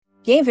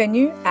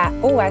Bienvenue à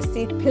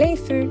OAC Plein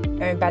Feu,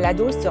 un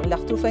balado sur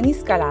l'orthophonie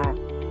scolaire.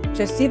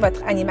 Je suis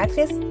votre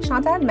animatrice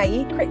Chantal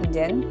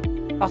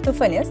Mayer-Crittenden,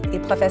 orthophoniste et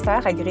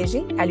professeure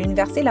agrégée à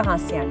l'Université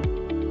Laurentienne.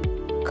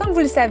 Comme vous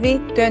le savez,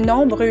 de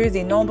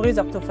nombreux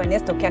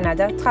orthophonistes au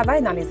Canada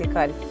travaillent dans les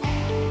écoles.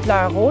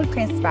 Leur rôle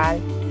principal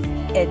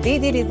est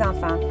d'aider les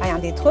enfants ayant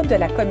des troubles de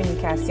la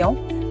communication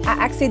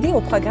à accéder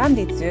aux programmes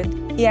d'études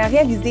et à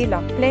réaliser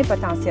leur plein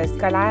potentiel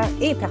scolaire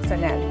et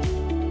personnel.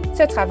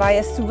 Ce travail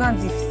est souvent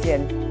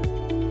difficile.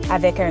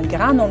 Avec un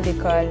grand nombre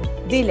d'écoles,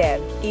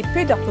 d'élèves et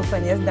peu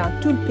d'orthophonistes dans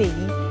tout le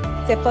pays,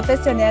 ces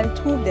professionnels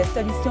trouvent des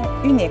solutions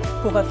uniques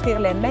pour offrir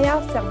les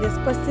meilleurs services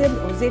possibles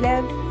aux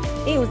élèves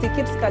et aux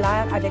équipes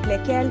scolaires avec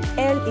lesquelles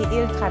elles et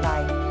ils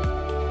travaillent.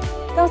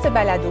 Dans ce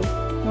balado,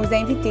 nos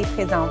invités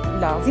présentent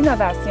leurs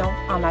innovations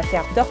en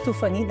matière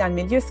d'orthophonie dans le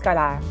milieu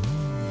scolaire.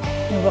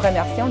 Nous vous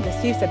remercions de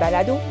suivre ce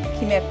balado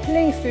qui met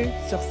plein feu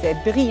sur ces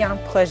brillants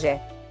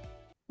projets.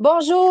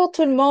 Bonjour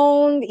tout le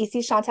monde,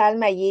 ici Chantal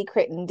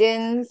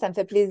Mayer-Crittenden. Ça me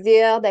fait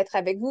plaisir d'être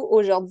avec vous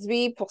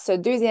aujourd'hui pour ce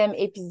deuxième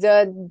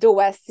épisode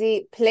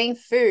d'OAC Plein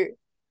Feu.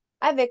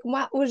 Avec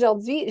moi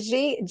aujourd'hui,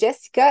 j'ai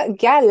Jessica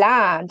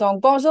Gallant.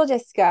 Donc, bonjour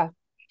Jessica.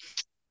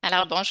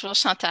 Alors, bonjour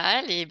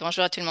Chantal et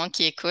bonjour à tout le monde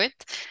qui écoute.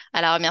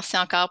 Alors, merci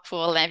encore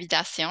pour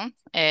l'invitation.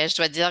 Je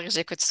dois dire que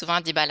j'écoute souvent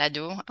des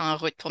balados en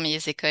route pour mes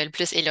écoles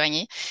plus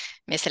éloignées,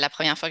 mais c'est la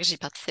première fois que j'y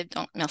participe,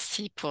 donc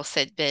merci pour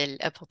cette belle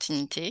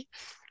opportunité.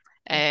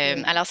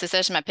 Alors, c'est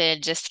ça, je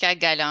m'appelle Jessica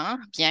Gallant,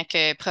 bien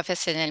que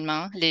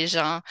professionnellement, les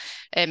gens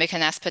me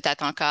connaissent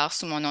peut-être encore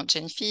sous mon nom de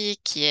jeune fille,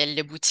 qui est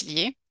le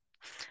Boutillier.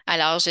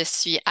 Alors, je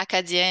suis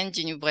acadienne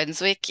du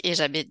Nouveau-Brunswick et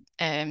j'habite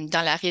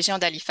dans la région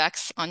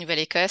d'Halifax, en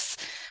Nouvelle-Écosse,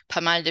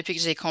 pas mal depuis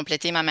que j'ai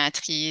complété ma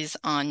maîtrise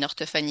en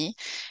orthophonie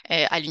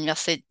à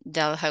l'Université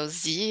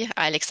Dalhousie,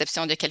 à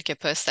l'exception de quelques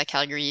postes à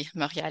Calgary,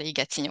 Montréal et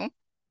Gatineau.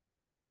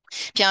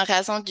 Puis en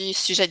raison du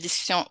sujet de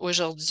discussion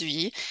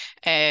aujourd'hui,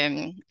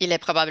 il est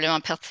probablement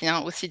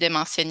pertinent aussi de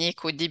mentionner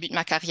qu'au début de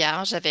ma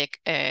carrière, j'avais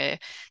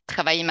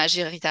travaillé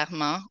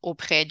majoritairement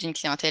auprès d'une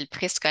clientèle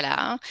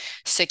préscolaire,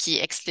 ce qui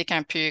explique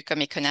un peu comme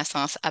mes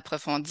connaissances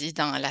approfondies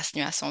dans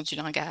l'atténuation du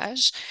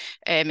langage.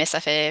 Mais ça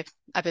fait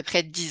à peu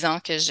près 10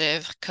 ans que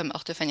j'œuvre comme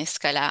orthophoniste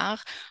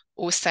scolaire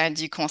au sein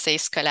du Conseil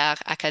scolaire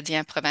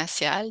acadien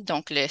provincial,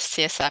 donc le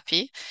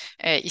CSAP,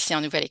 ici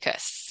en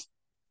Nouvelle-Écosse.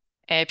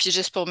 Puis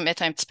juste pour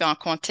mettre un petit peu en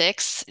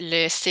contexte,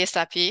 le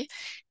CSAP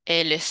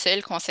est le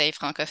seul conseil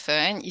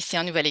francophone ici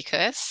en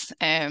Nouvelle-Écosse.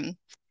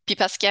 Puis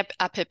parce qu'il y a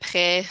à peu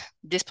près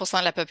 10%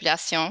 de la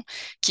population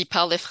qui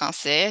parle le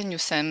français, nous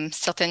sommes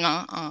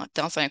certainement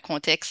dans un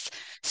contexte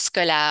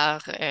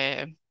scolaire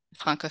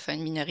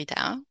francophone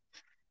minoritaire.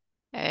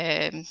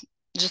 Euh,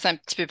 Juste un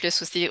petit peu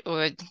plus aussi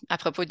à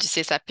propos du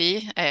CSAP,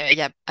 il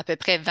y a à peu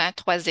près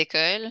 23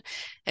 écoles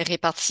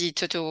réparties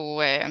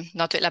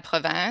dans toute la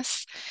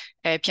province.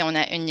 Puis on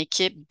a une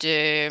équipe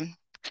de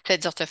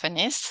 7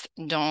 orthophonistes.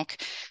 Donc,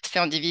 si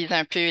on divise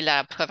un peu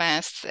la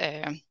province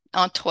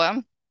en trois,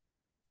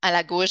 à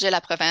la gauche de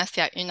la province, il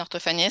y a une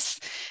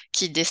orthophoniste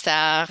qui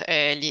dessert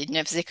les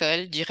 9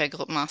 écoles du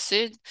regroupement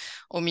sud.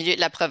 Au milieu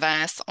de la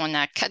province, on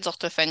a 4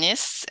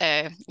 orthophonistes,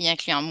 y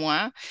incluant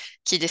moi,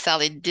 qui dessert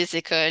les 10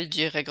 écoles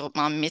du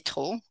regroupement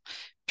métro.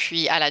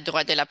 Puis à la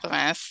droite de la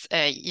province,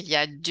 il y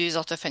a 2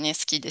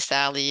 orthophonistes qui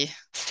desservent les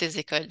 6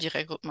 écoles du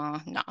regroupement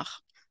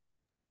nord.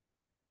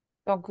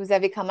 Donc, vous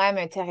avez quand même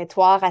un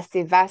territoire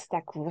assez vaste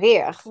à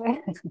couvrir.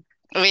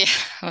 Oui,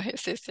 oui,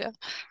 c'est ça.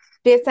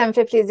 Puis, ça me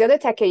fait plaisir de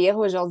t'accueillir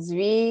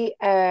aujourd'hui.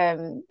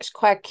 Je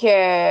crois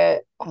que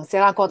on s'est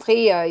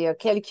rencontrés il y a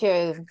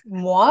quelques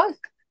mois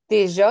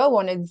déjà, où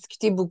on a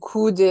discuté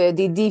beaucoup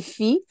des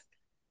défis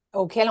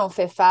auxquels on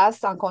fait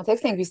face en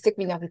contexte linguistique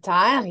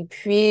minoritaire. Et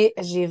puis,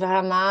 j'ai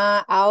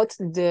vraiment hâte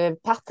de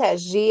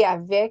partager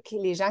avec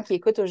les gens qui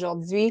écoutent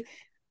aujourd'hui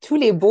tous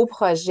les beaux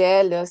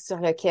projets là, sur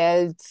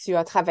lesquels tu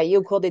as travaillé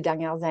au cours des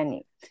dernières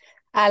années.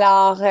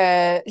 Alors,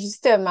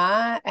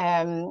 justement,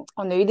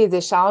 on a eu des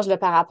échanges là,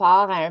 par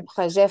rapport à un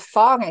projet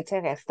fort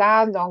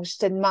intéressant. Donc, je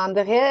te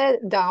demanderais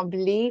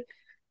d'emblée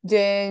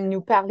de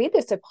nous parler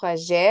de ce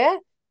projet,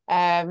 tu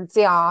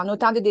sais, en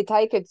autant de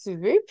détails que tu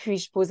veux, puis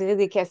je poserai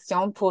des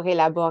questions pour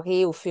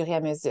élaborer au fur et à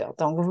mesure.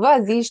 Donc,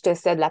 vas-y, je te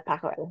cède la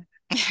parole.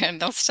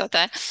 Donc, c'est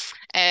Chantal.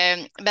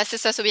 C'est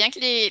ça. C'est bien que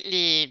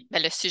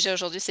le sujet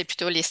aujourd'hui, c'est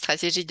plutôt les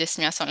stratégies de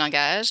simulation de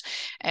langage.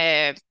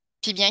 Euh,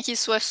 Puis bien qu'il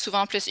soit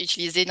souvent plus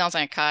utilisé dans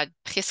un cadre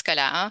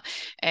préscolaire,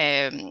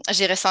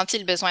 j'ai ressenti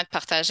le besoin de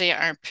partager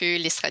un peu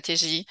les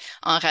stratégies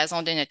en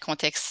raison de notre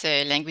contexte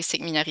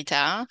linguistique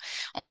minoritaire.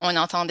 On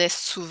entendait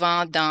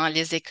souvent dans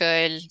les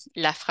écoles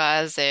la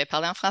phrase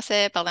parler en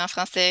français, parler en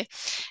français.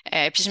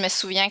 Puis je me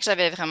souviens que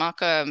j'avais vraiment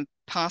comme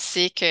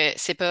pensé que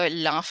c'est pas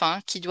l'enfant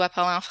qui doit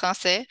parler en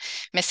français,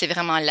 mais c'est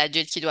vraiment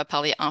l'adulte qui doit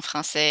parler en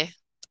français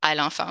à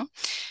l'enfant.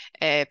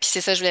 Puis c'est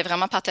ça, je voulais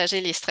vraiment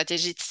partager les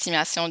stratégies de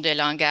stimulation de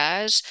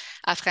langage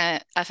afin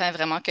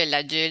vraiment que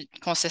l'adulte,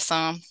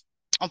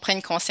 on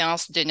prenne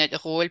conscience de notre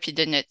rôle puis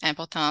de notre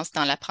importance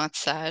dans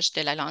l'apprentissage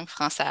de la langue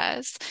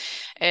française.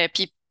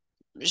 Puis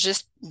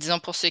juste, disons,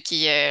 pour ceux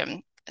qui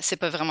c'est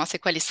pas vraiment c'est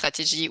quoi les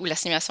stratégies ou la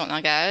simulation de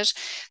langage.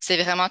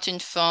 C'est vraiment une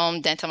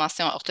forme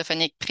d'intervention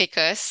orthophonique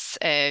précoce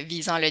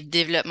visant le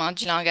développement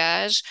du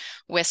langage,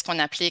 où est-ce qu'on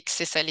applique,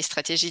 c'est ça, les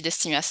stratégies de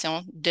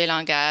stimulation de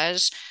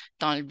langage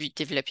dans le but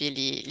de développer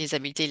les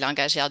habiletés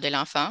langagières de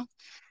l'enfant.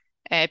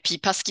 Puis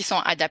parce qu'ils sont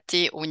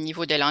adaptés au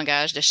niveau de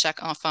langage de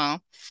chaque enfant,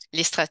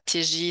 les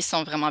stratégies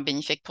sont vraiment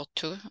bénéfiques pour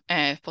tous,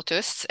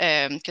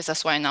 que ce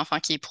soit un enfant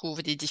qui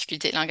éprouve des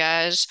difficultés de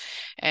langage,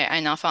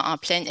 un enfant en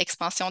pleine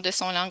expansion de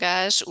son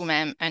langage ou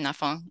même un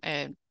enfant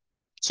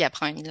qui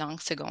apprend une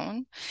langue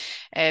seconde.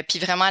 Puis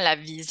vraiment, la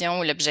vision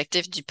ou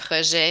l'objectif du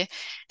projet,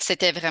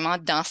 c'était vraiment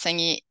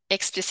d'enseigner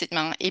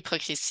explicitement et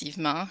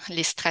progressivement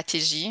les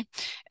stratégies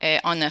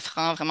en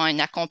offrant vraiment un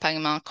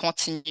accompagnement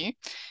continu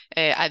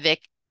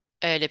avec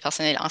le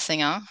personnel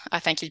enseignant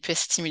afin qu'il puisse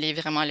stimuler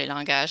vraiment le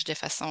langage de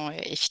façon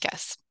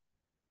efficace.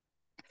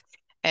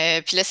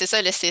 Puis là, c'est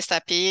ça, le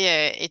CSAP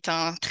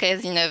étant très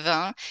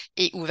innovant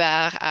et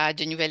ouvert à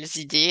de nouvelles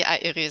idées, a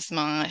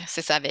heureusement,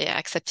 c'est ça, avait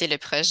accepté le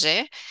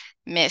projet.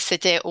 Mais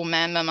c'était au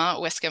même moment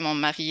où est-ce que mon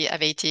mari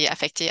avait été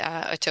affecté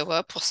à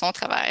Ottawa pour son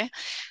travail.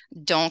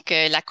 Donc,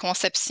 la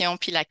conception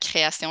puis la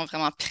création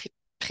vraiment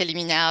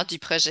préliminaire du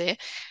projet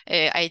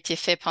a été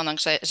fait pendant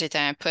que j'étais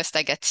à un poste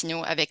à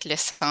Gatineau avec le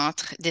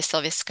Centre des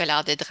services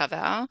scolaires de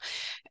Draveur.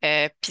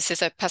 Puis c'est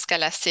ça, parce qu'à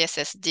la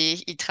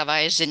CSSD, ils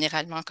travaillent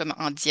généralement comme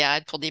en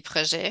diade pour des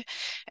projets.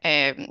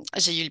 Euh,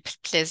 j'ai eu le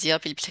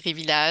plaisir puis le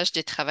privilège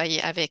de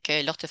travailler avec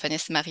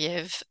l'orthophoniste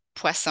Marie-Ève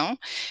Poisson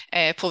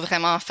pour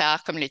vraiment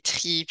faire comme le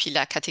tri puis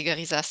la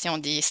catégorisation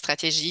des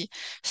stratégies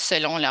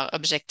selon leurs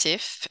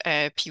objectifs,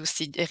 puis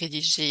aussi de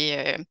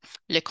rédiger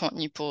le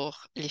contenu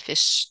pour les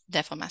fiches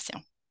d'information.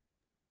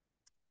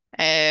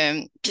 Puis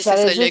c'est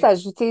J'allais ça, juste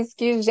ajouter ce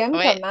que j'aime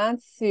ouais,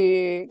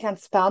 quand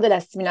tu parles de la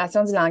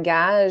stimulation du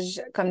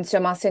langage, comme tu as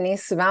mentionné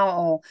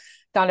souvent,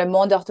 dans le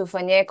monde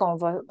orthophonique, on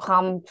va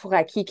prendre pour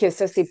acquis que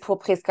ça, c'est pour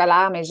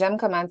préscolaire, mais j'aime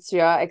comment tu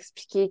as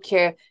expliqué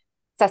que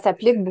ça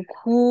s'applique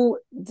beaucoup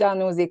à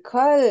nos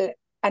écoles,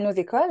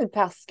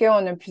 parce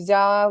qu'on a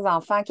plusieurs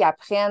enfants qui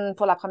apprennent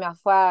pour la première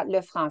fois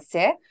le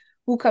français,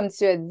 ou comme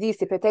tu as dit,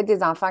 c'est peut-être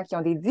des enfants qui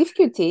ont des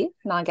difficultés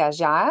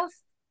langagières,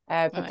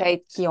 ouais.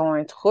 peut-être qui ont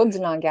un trouble du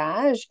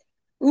langage.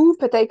 Ou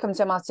peut-être, comme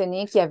tu as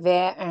mentionné, qu'il y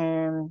avait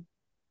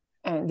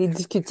des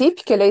difficultés,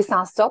 puis que là, ils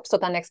s'en sortent, puis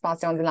sont en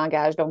expansion du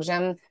langage. Donc,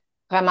 j'aime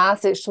vraiment,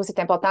 je trouve que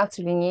c'est important de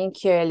souligner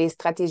que les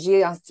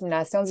stratégies en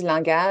stimulation du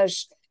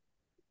langage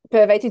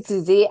peuvent être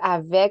utilisées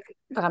avec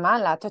vraiment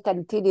la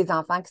totalité des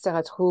enfants qui se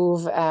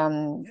retrouvent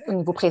au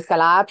niveau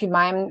préscolaire, puis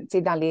même,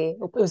 tu sais,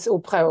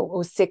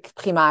 au cycle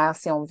primaire,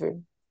 si on veut.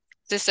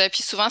 C'est ça.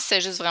 Puis souvent, c'est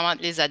juste vraiment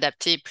de les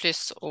adapter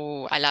plus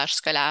à l'âge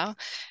scolaire,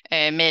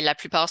 mais la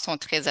plupart sont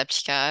très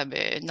applicables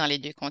dans les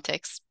deux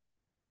contextes.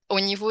 Au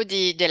niveau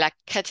de la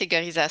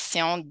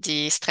catégorisation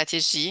des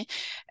stratégies,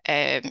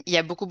 il y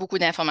a beaucoup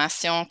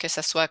d'informations, que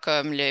ce soit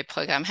comme le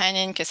programme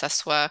Hannon, que ce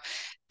soit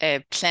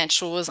plein de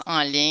choses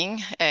en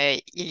ligne.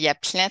 Il y a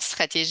plein de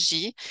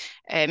stratégies,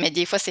 mais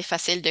des fois, c'est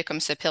facile de comme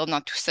se perdre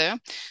dans tout ça.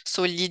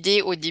 So,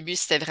 l'idée au début,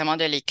 c'était vraiment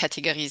de les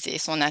catégoriser.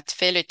 So, on a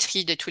fait le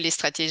tri de toutes les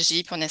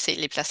stratégies, puis on essaie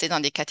de les placer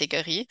dans des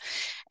catégories.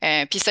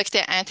 Puis ce qui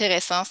était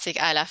intéressant, c'est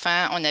qu'à la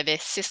fin, on avait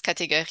 6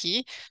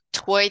 catégories.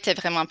 3 étaient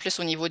vraiment plus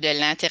au niveau de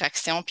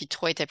l'interaction, puis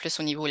 3 étaient plus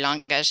au niveau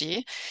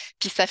langagier.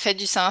 Puis ça fait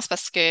du sens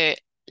parce que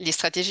les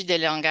stratégies de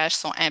langage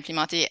sont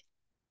implémentées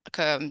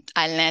comme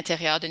à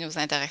l'intérieur de nos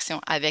interactions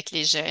avec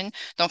les jeunes.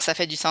 Donc, ça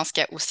fait du sens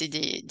qu'il y a aussi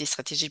des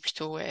stratégies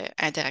plutôt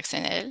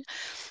interactionnelles.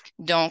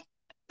 Donc,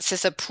 c'est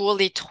ça, pour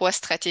les 3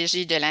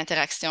 stratégies de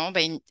l'interaction,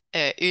 ben,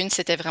 une,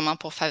 c'était vraiment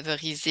pour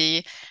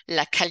favoriser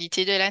la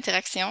qualité de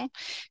l'interaction.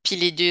 Puis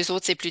les 2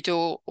 autres, c'est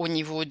plutôt au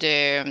niveau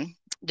de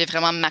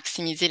vraiment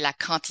maximiser la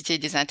quantité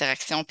des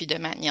interactions puis de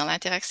maintenir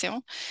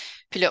l'interaction.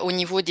 Puis là, au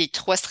niveau des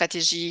 3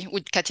 stratégies ou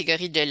de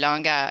catégories de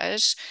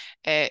langage,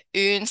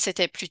 une,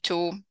 c'était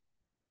plutôt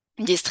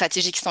des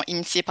stratégies qui sont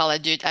initiées par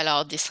l'adulte,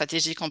 alors des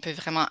stratégies qu'on peut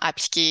vraiment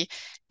appliquer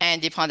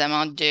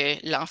indépendamment de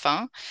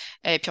l'enfant.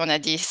 Puis on a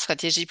des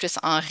stratégies plus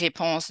en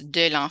réponse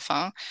de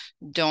l'enfant,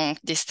 donc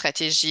des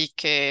stratégies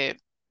que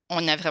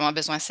on a vraiment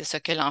besoin, c'est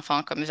ça que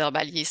l'enfant comme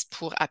verbalise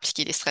pour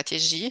appliquer les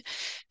stratégies.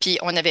 Puis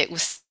on avait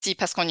aussi,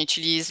 parce qu'on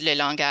utilise le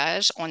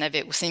langage, on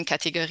avait aussi une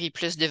catégorie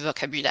plus de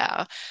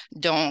vocabulaire.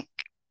 Donc,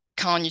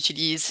 quand on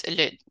utilise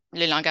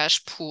le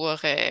langage pour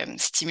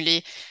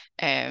stimuler,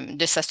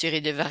 de s'assurer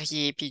de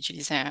varier puis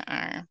utiliser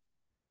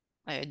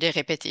de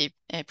répéter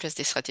plus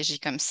des stratégies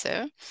comme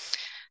ça.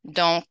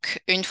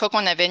 Donc, une fois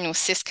qu'on avait nos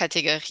 6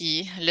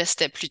 catégories, là,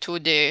 c'était plutôt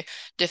de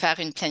faire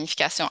une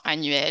planification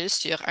annuelle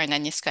sur une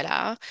année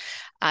scolaire.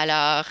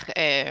 Alors,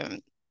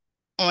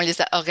 on les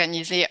a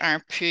organisées un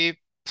peu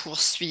pour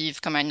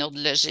suivre comme un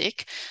ordre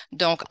logique.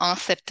 Donc, en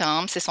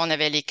septembre, c'est ça, on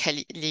avait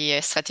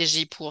les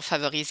stratégies pour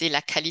favoriser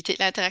la qualité de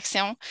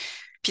l'interaction.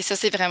 Puis ça,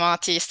 c'est vraiment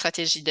tes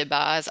stratégies de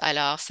base.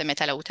 Alors, se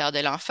mettre à la hauteur de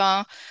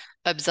l'enfant,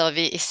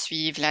 observer et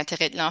suivre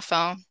l'intérêt de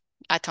l'enfant,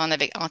 attendre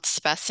avec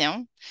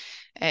anticipation,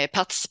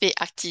 participer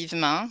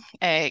activement.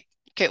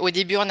 Qu'au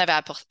début, on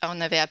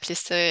avait appelé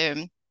ça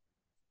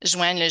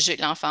joindre le jeu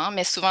de l'enfant,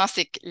 mais souvent,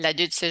 c'est que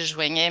l'adulte se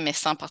joignait, mais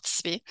sans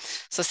participer.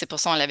 Ça, c'est pour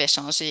ça qu'on l'avait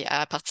changé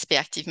à participer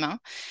activement.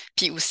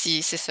 Puis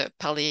aussi, c'est ça,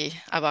 parler,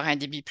 avoir un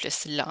débit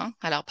plus lent,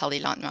 alors parler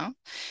lentement.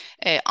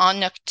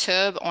 En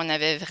octobre, on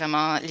avait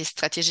vraiment les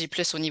stratégies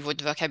plus au niveau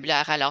de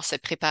vocabulaire, alors se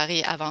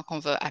préparer avant qu'on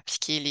va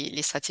appliquer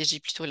les stratégies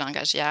plutôt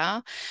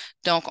langagières.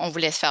 Donc, on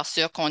voulait se faire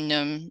sûr qu'on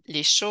nomme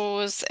les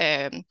choses.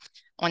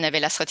 On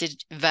avait la stratégie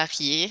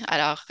variée.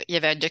 Alors, il y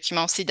avait un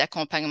document aussi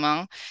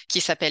d'accompagnement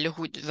qui s'appelle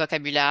Route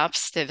vocabulaire. Puis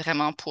c'était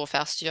vraiment pour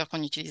faire sûr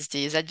qu'on utilise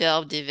des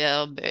adverbes, des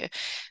verbes,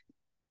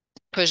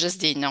 pas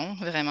juste des noms,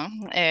 vraiment.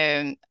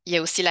 Il y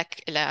a aussi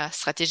la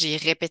stratégie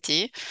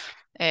répétée.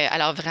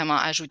 Alors, vraiment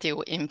ajouter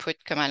au input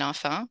comme à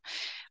l'enfant.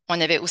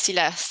 On avait aussi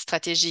la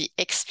stratégie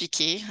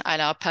expliquée.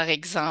 Alors, par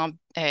exemple,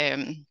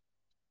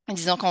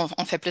 disons qu'on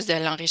on fait plus de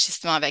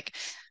l'enrichissement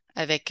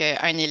avec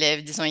un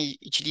élève, disons, il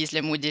utilise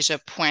le mot déjà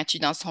pointu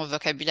dans son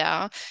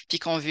vocabulaire, puis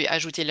qu'on veut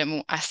ajouter le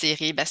mot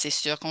acéré, ben, c'est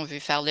sûr qu'on veut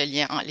faire le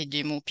lien entre les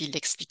deux mots puis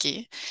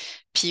l'expliquer.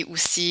 Puis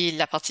aussi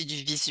la partie du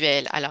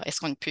visuel. Alors, est-ce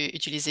qu'on peut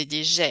utiliser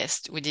des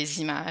gestes ou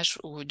des images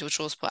ou d'autres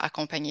choses pour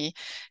accompagner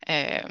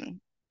euh,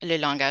 le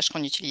langage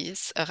qu'on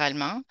utilise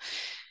oralement?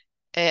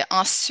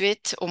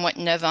 Ensuite, au mois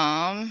de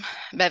novembre,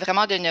 ben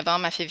vraiment de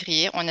novembre à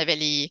février, on avait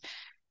les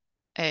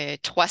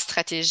trois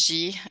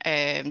stratégies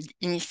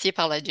initiées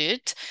par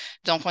l'adulte.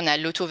 Donc, on a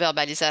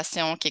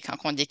l'auto-verbalisation, qui est quand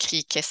on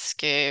décrit qu'est-ce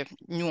que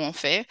nous on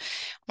fait.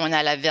 On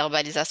a la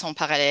verbalisation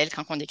parallèle,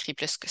 quand on décrit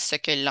plus ce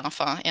que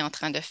l'enfant est en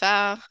train de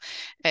faire.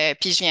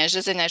 Puis, je viens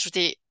juste d'en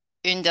ajouter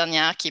une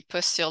dernière qui n'est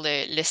pas sur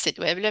le site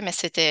web, là, mais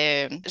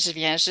je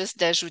viens juste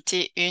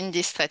d'ajouter une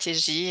des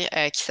stratégies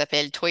qui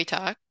s'appelle Toy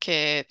Talk.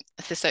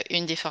 C'est ça,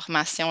 une des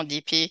formations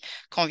d'épée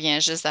qu'on vient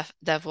juste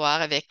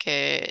d'avoir avec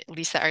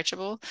Lisa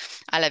Archibald.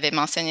 Elle avait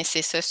mentionné,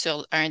 c'est ça,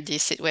 sur un des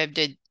sites web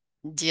de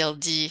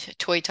DLD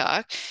Toy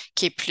Talk,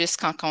 qui est plus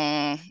quand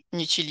on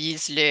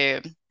utilise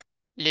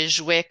le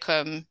jouet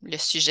comme le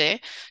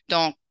sujet.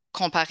 Donc,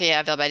 comparé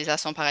à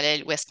verbalisation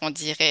parallèle, où est-ce qu'on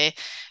dirait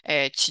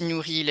tu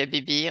nourris le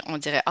bébé, on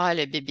dirait ah,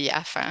 le bébé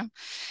a faim.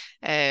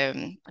 Euh,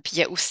 Puis il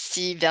y a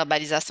aussi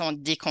verbalisation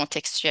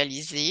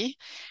décontextualisée,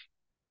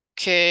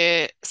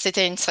 que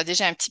c'était une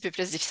stratégie un petit peu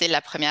plus difficile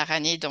la première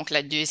année. Donc,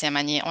 la deuxième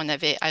année, on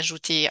avait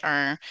ajouté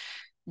un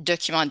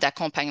document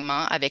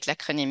d'accompagnement avec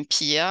l'acronyme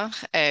PIA.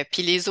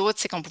 Puis les autres,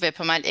 c'est qu'on pouvait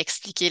pas mal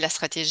expliquer la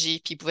stratégie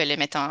puis pouvait les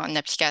mettre en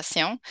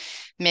application.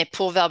 Mais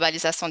pour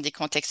verbalisation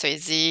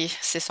décontextualisée,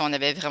 c'est ça, on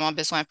avait vraiment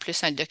besoin plus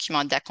d'un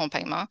document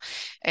d'accompagnement.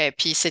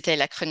 Puis c'était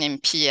l'acronyme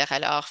PIA.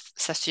 Alors,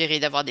 s'assurer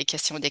d'avoir des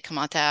questions, des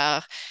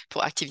commentaires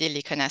pour activer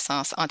les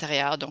connaissances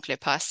antérieures, donc le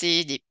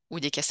passé ou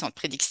des questions de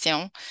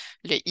prédiction.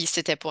 Le I,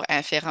 c'était pour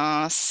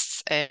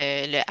inférence,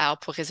 le R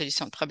pour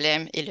résolution de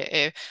problèmes et le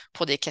E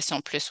pour des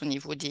questions plus au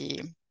niveau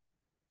des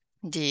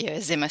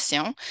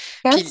émotions.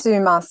 Quand Puis, tu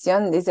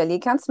mentionnes, désolée,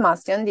 quand tu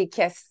mentionnes des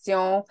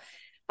questions,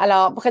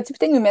 alors pourrais-tu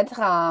peut-être nous mettre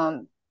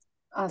en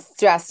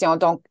situation?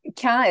 Donc,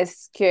 quand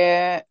est-ce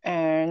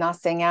qu'un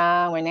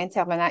enseignant ou un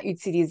intervenant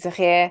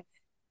utiliserait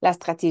la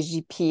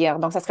stratégie pire?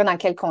 Donc, ça serait dans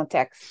quel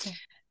contexte?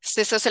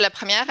 c'est ça, c'est la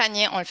première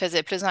année, on le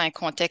faisait plus dans un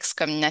contexte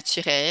comme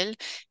naturel,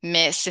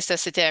 mais c'est ça,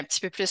 c'était un petit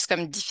peu plus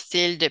comme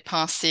difficile de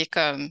penser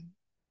comme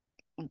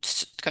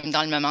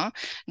dans le moment.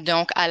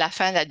 Donc, à la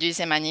fin de la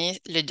deuxième année,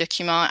 le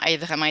document a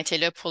vraiment été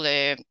là pour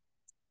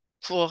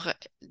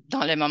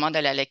dans le moment de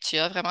la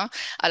lecture, vraiment.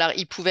 Alors,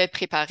 ils pouvaient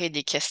préparer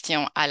des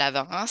questions à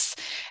l'avance.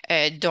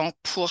 Donc,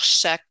 pour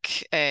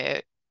chaque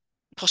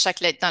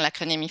lettre dans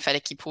l'acronyme, il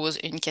fallait qu'il pose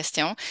une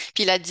question.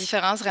 Puis la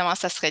différence, vraiment,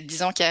 ça serait,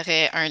 disons qu'il y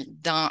aurait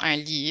dans un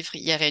livre,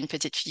 il y aurait une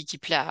petite fille qui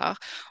pleure.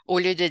 Au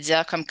lieu de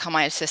dire comme comment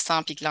elle se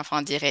sent, puis que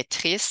l'enfant dirait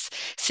triste,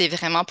 c'est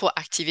vraiment pour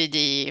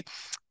activer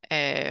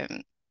euh,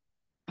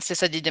 c'est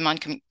ça, des demandes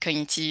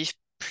cognitives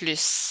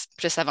plus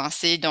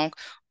avancées. Donc,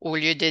 au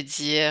lieu de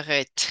dire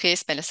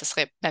triste, ben là, ce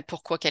serait ben,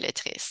 pourquoi qu'elle est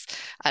triste.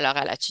 Alors,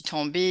 elle a-tu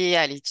tombé?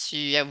 Elle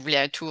voulait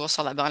un tour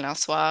sur la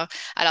balançoire?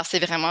 Alors, c'est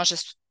vraiment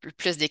juste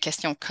plus des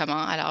questions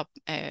comment. Alors,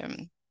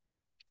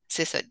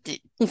 c'est ça.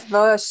 Il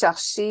va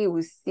chercher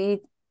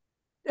aussi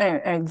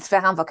un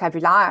différent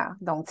vocabulaire.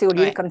 Donc, tu sais, au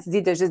lieu, Ouais, comme tu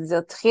dis, de juste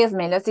dire triste,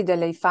 mais là, c'est de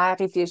les faire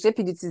réfléchir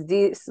puis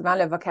d'utiliser souvent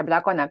le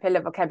vocabulaire qu'on appelle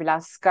le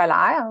vocabulaire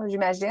scolaire,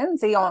 j'imagine.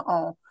 Tu sais,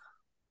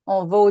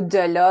 on va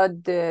au-delà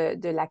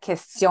de la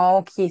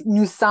question qui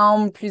nous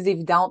semble plus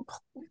évidente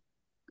pour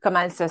comment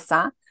elle se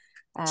sent.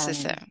 c'est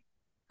Euh, ça.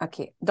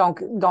 OK.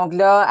 Donc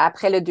là,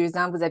 après le 2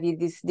 ans, vous aviez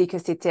décidé que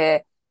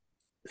c'était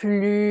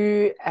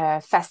plus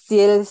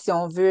facile, si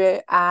on veut,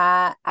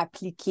 à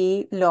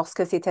appliquer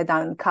lorsque c'était dans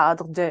le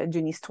cadre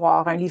d'une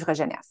histoire, un livre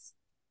jeunesse.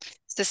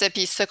 C'est ça.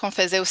 Puis, ce qu'on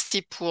faisait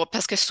aussi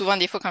parce que souvent,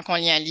 des fois, quand on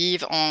lit un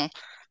livre,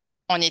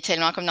 on est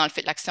tellement comme dans le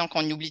fait de l'action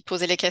qu'on oublie de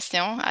poser les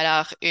questions.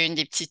 Alors,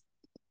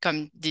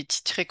 comme des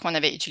petits trucs qu'on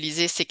avait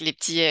utilisés, c'est que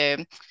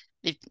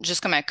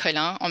juste comme un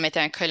collant, on mettait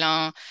un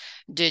collant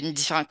d'une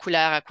différente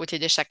couleur à côté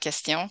de chaque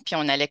question, puis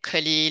on allait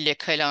coller le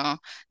collant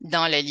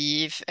dans le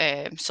livre,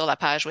 sur la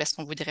page où est-ce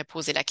qu'on voudrait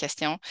poser la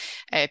question.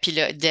 Puis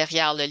là,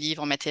 derrière le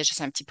livre, on mettait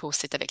juste un petit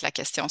post-it avec la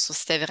question. So,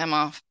 c'était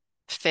vraiment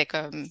fait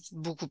comme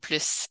beaucoup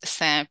plus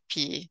simple,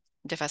 puis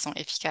de façon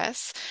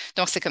efficace.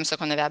 Donc, c'est comme ça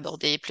qu'on avait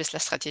abordé plus la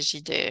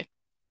stratégie de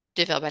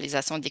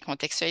verbalisation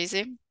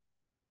décontextualisée.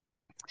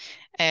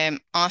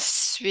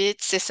 Ensuite,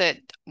 c'est ça,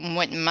 au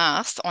mois de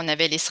mars, on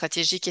avait les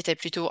stratégies qui étaient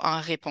plutôt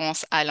en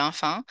réponse à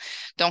l'enfant.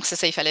 Donc, c'est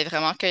ça, il fallait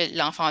vraiment que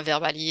l'enfant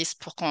verbalise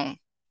pour qu'on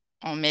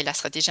on met la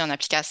stratégie en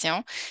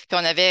application. Puis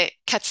on avait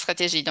 4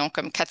 stratégies, donc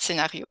comme 4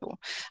 scénarios.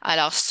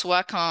 Alors,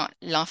 soit quand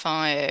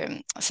l'enfant,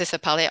 c'est ça,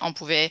 parlait, on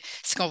pouvait,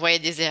 si on voyait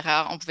des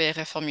erreurs, on pouvait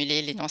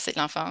reformuler l'énoncé de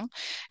l'enfant.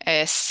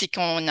 Si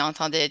qu'on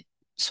entendait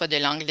soit de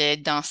l'anglais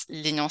dans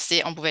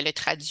l'énoncé, on pouvait le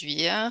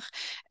traduire.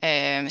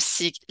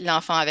 Si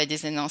l'enfant avait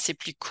des énoncés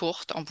plus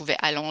courtes, on pouvait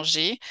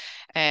allonger.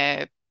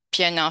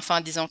 Puis un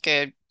enfant, disons qui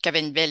avait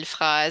une belle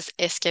phrase,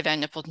 est-ce qu'il y avait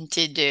une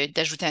opportunité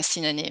d'ajouter un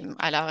synonyme?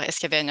 Alors, est-ce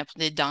qu'il y avait une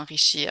opportunité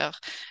d'enrichir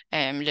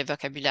le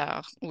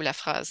vocabulaire ou la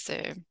phrase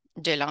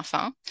de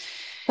l'enfant?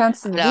 Quand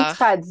tu dis Alors,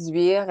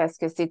 traduire, est-ce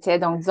que c'était,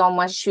 donc, disons,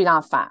 moi, je suis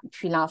l'enfant,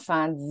 puis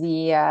l'enfant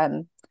dit,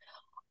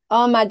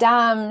 oh,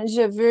 madame,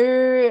 je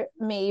veux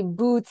mes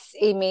boots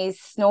et mes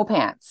snow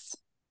pants.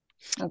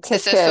 Donc, c'est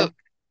qu'est-ce ça. que...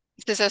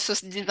 C'est ça.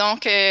 Disons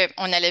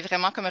qu'on allait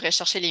vraiment comme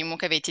rechercher les mots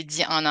qui avaient été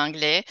dits en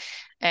anglais.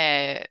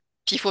 Euh,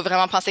 Puis il faut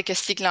vraiment penser que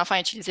si que l'enfant a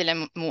utilisé le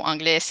mot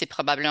anglais, c'est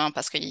probablement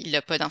parce qu'il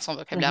l'a pas dans son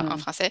vocabulaire en Mhm,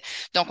 français.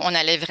 Donc, on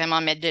allait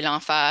vraiment mettre de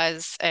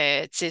l'emphase.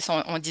 Tu sais,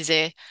 on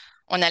disait,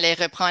 on allait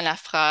reprendre la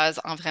phrase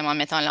en vraiment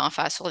mettant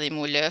l'emphase sur les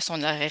mots-là. Si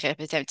on aurait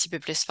répété un petit peu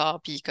plus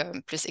fort puis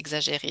comme plus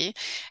exagéré.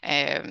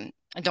 Euh,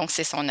 donc,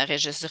 c'est ça, on aurait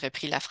juste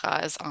repris la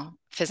phrase en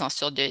faisant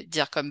sûr de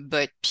dire comme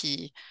but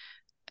puis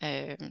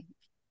euh,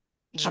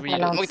 j'ai oublié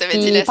l'autre mot que tu avais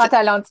dit là.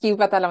 pantalon de ski ou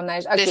pantalon de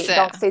neige. C'est OK, ça.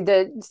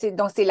 donc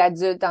donc c'est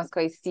l'adulte dans ce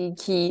cas-ci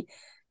qui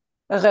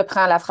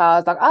reprend la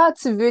phrase. Donc, ah,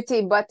 tu veux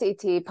tes bottes et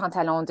tes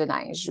pantalons de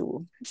neige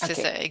ou... C'est OK.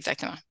 ça,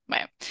 exactement.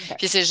 Ouais. OK.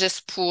 Puis c'est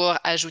juste pour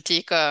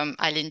ajouter comme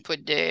à l'input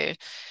de.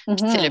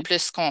 Puis c'est le Mhm,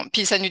 plus qu'on.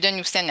 Puis ça nous donne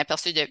aussi un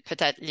aperçu de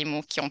peut-être les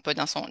mots qui n'ont pas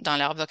dans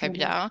leur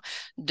mhm, vocabulaire.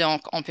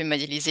 Donc, on peut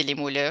modéliser les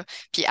mots-là,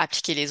 puis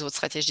appliquer les autres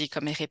stratégies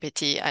comme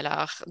répéter.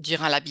 Alors,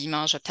 durant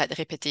l'habillement, je vais peut-être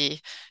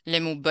répéter le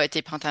mot bottes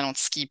et pantalon de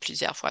ski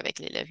plusieurs fois avec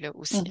l'élève là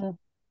aussi. mhm.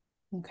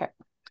 OK.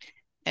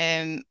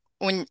 Euh,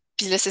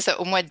 Puis là, c'est ça,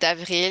 au mois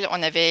d'avril,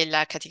 on avait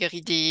la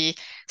catégorie des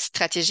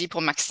stratégies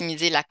pour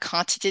maximiser la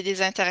quantité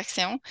des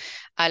interactions.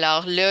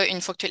 Alors là,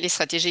 une fois que toutes les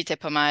stratégies étaient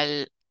pas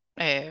mal,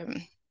 euh,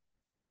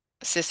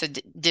 c'est ça,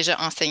 déjà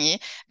enseignées,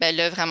 ben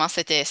là, vraiment,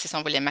 c'est ça,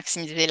 on voulait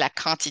maximiser la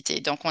quantité.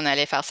 Donc, on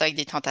allait faire ça avec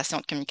des tentations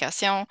de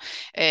communication.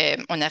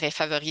 On aurait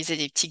favorisé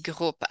des petits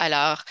groupes.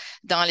 Alors,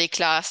 dans les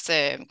classes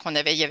qu'on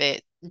avait, il y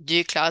avait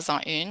 2 classes en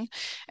une.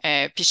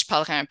 Puis je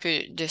parlerai un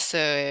peu de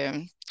ça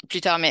plus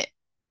tard, mais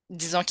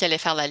disons qu'il allait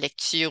faire la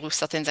lecture ou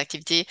certaines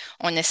activités,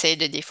 on essayait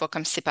de des fois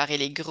comme séparer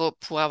les groupes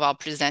pour avoir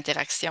plus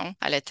d'interaction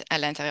à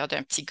l'intérieur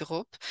d'un petit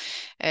groupe.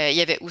 Il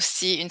y avait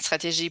aussi une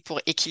stratégie pour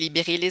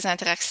équilibrer les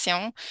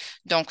interactions.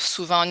 Donc,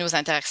 souvent, nos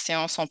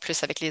interactions sont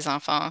plus avec les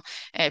enfants,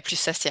 plus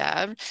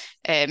sociables.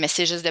 Mais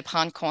c'est juste de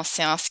prendre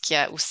conscience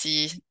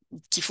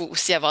qu'il faut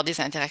aussi avoir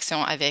des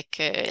interactions avec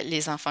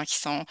les enfants qui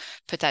sont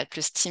peut-être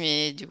plus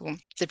timides ou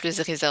c'est plus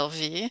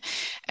réservés.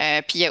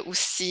 Puis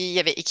il y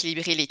avait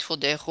équilibré les tours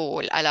de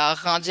rôle. Alors,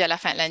 rendu à la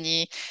fin de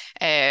l'année,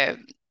 euh,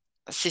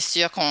 c'est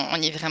sûr qu'on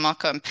est vraiment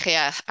comme prêt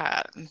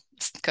à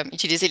comme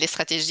utiliser les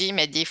stratégies,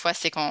 mais des fois,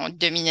 c'est qu'on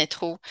dominait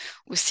trop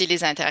aussi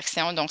les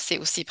interactions. Donc, c'est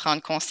aussi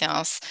prendre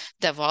conscience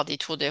d'avoir des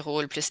tours de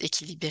rôle plus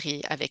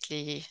équilibrés avec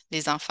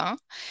les enfants.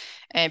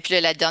 Puis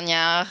là, la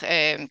dernière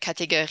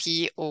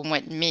catégorie au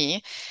mois de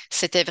mai,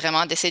 c'était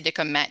vraiment d'essayer de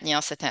comme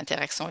maintenir cette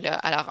interaction-là.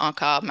 Alors,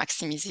 encore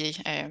maximiser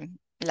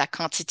la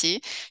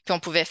quantité. Puis on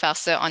pouvait faire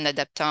ça en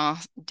adaptant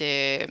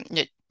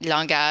notre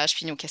langage,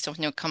 puis nos questions,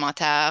 puis nos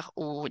commentaires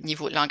au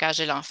niveau de langage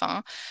de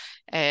l'enfant.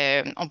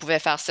 On pouvait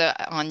faire ça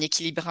en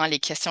équilibrant les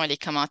questions et les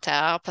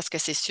commentaires parce que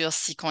c'est sûr,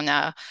 si qu'on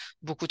a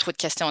beaucoup trop de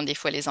questions, des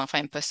fois, les enfants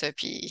n'aiment pas ça,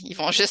 puis ils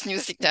vont juste nous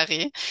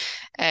ignorer.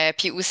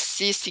 Puis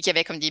aussi, s'il y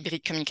avait comme des bris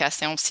de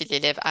communication, si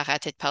l'élève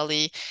arrêtait de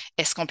parler,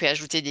 est-ce qu'on peut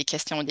ajouter des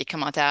questions ou des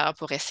commentaires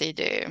pour essayer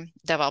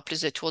d'avoir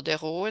plus de tours de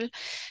rôle?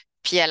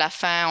 Puis à la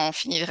fin, on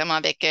finit vraiment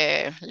avec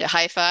le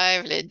high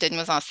five, le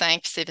donne-moi en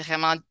 5. Puis c'est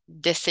vraiment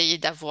d'essayer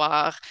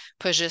d'avoir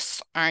pas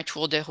juste un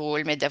tour de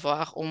rôle, mais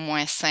d'avoir au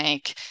moins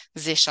 5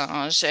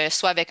 échanges,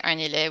 soit avec un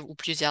élève ou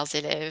plusieurs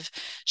élèves,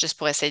 juste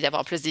pour essayer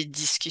d'avoir plus des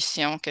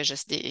discussions que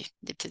juste des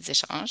petits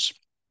échanges.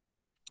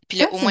 Puis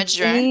Quand là, au tu mois de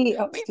juin, dis,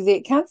 oh, oui.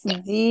 excusez, quand tu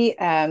dis,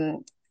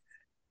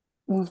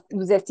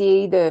 vous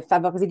essayez de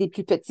favoriser des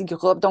plus petits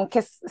groupes, donc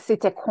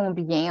c'était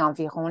combien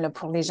environ là,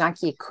 pour les gens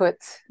qui écoutent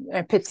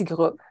un petit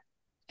groupe?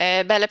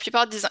 Ben, la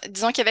plupart,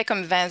 disons qu'il y avait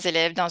comme 20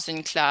 élèves dans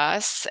une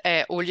classe.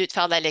 Au lieu de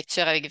faire de la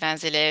lecture avec 20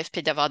 élèves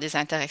puis d'avoir des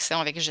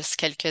interactions avec juste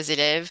quelques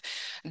élèves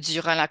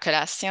durant la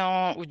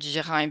collation ou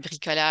durant un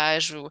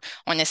bricolage, où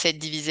on essaie de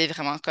diviser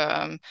vraiment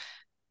comme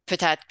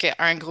peut-être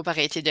qu'un groupe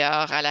aurait été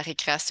dehors à la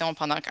récréation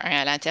pendant qu'un est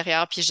à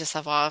l'intérieur, puis juste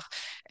avoir...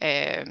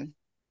 euh,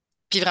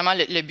 puis vraiment,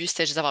 le but,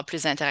 c'était juste d'avoir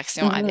plus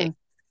d'interactions avec Mhm,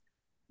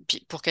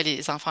 puis pour que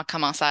les enfants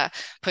commencent à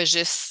pas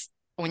juste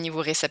au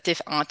niveau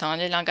réceptif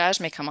entendre le langage,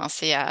 mais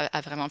commencer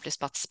à vraiment plus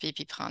participer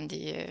puis prendre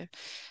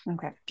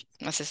OK.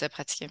 moi, c'est ça,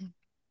 pratiquer.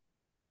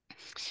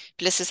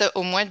 Puis là, c'est ça,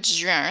 au mois de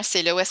juin,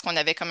 c'est là où est-ce qu'on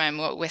avait comme un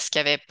mois où est-ce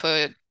qu'il n'y avait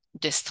pas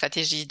de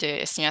stratégie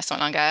de simulation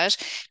de langage.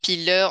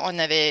 Puis là,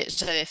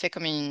 j'avais fait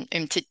comme une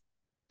petite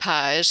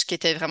page qui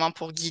était vraiment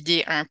pour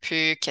guider un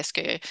peu qu'est-ce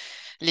que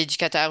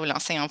l'éducateur ou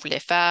l'enseignant voulait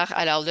faire.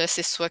 Alors là,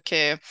 c'est soit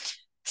que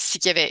si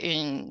qu'il y avait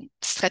une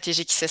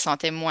stratégie qui se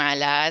sentait moins à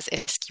l'aise,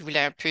 est-ce qu'il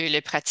voulait un peu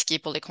le pratiquer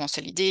pour le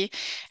consolider?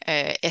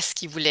 Est-ce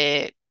qu'il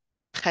voulait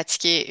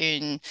pratiquer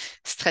une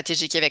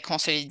stratégie qui avait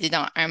consolidé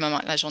dans un moment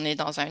de la journée,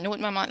 dans un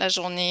autre moment de la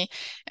journée?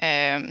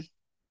 Euh,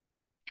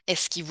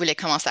 Est-ce qu'il voulait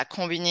commencer à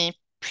combiner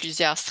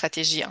plusieurs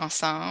stratégies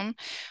ensemble?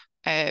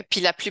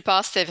 Puis la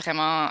plupart, c'était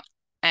vraiment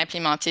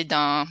implémenté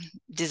dans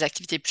des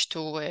activités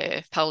plutôt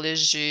par le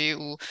jeu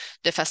ou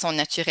de façon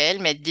naturelle,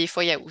 mais des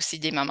fois, il y a aussi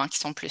des moments qui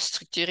sont plus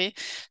structurés.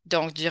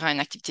 Donc, durant une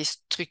activité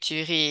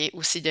structurée,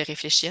 aussi de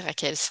réfléchir à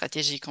quelle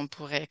stratégie qu'on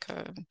pourrait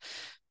comme,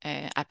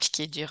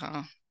 appliquer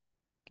durant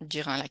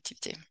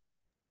l'activité.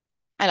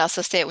 Alors,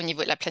 ça, c'était au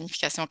niveau de la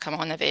planification, comment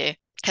on avait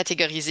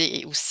catégorisé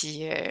et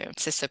aussi,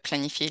 c'est ça,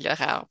 planifier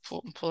l'horaire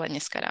pour l'année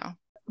scolaire.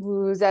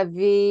 Vous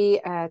avez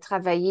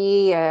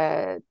travaillé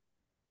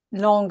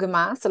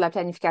longuement sur la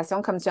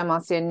planification, comme tu as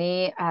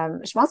mentionné.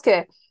 Je pense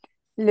que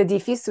le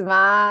défi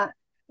souvent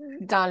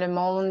dans le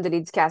monde de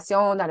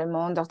l'éducation, dans le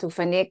monde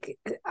orthophonique,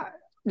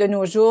 de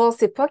nos jours,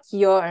 c'est pas qu'il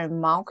y a un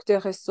manque de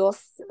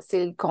ressources,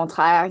 c'est le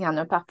contraire, il y en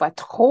a parfois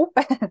trop.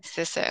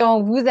 C'est ça.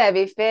 Donc, vous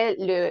avez fait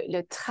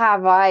le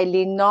travail,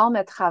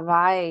 l'énorme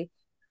travail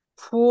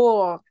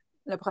pour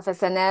le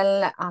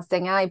professionnel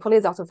enseignant et pour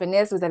les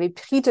orthophonistes. Vous avez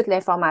pris toute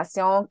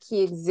l'information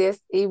qui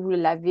existe et vous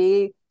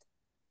l'avez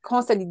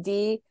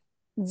consolidée,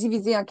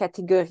 divisée en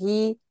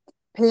catégories,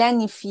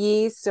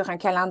 planifiée sur un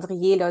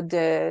calendrier là,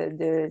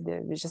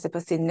 je ne sais pas,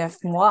 c'est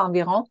 9 mois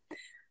environ.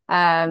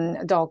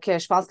 Donc,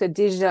 je pense que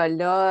déjà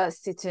là,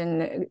 c'est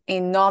une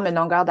énorme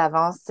longueur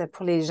d'avance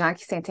pour les gens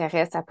qui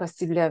s'intéressent à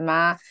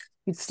possiblement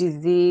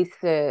utiliser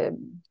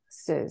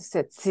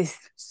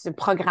ce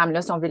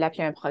programme-là, si on veut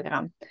l'appeler un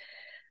programme.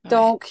 Ouais.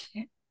 Donc,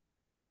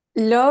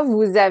 là,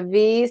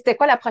 c'était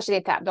quoi la prochaine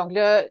étape? Donc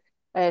là,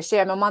 je sais,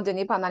 à un moment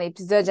donné, pendant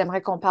l'épisode,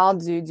 j'aimerais qu'on parle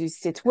du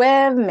site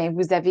web, mais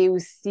vous avez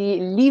aussi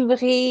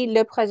livré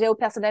le projet au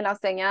personnel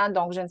enseignant.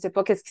 Donc, je ne sais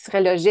pas qu'est-ce qui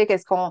serait logique.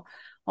 Est-ce qu'on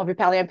veut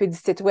parler un peu du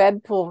site web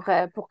pour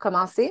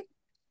commencer?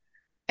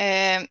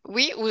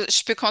 Oui, ou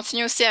je peux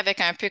continuer aussi avec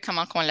un peu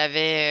comment qu'on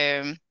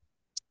l'avait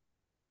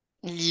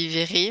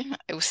livré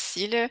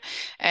aussi, là.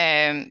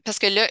 Parce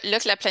que là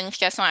que la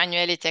planification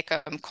annuelle était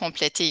comme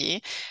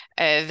complétée,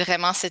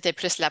 vraiment, c'était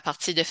plus la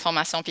partie de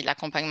formation puis de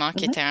l'accompagnement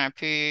qui Mhm. était un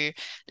peu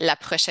la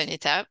prochaine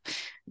étape.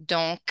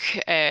 Donc,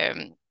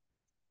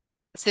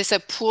 c'est ça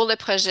pour le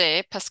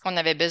projet, parce qu'on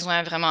avait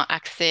besoin vraiment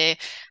accès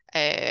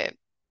euh,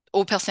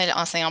 au personnel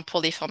enseignant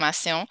pour les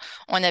formations.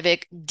 On avait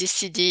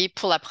décidé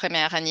pour la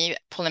première année,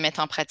 pour le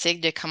mettre en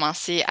pratique, de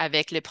commencer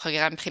avec le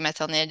programme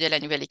prématernel de la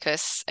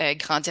Nouvelle-Écosse,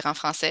 Grandir en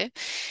français.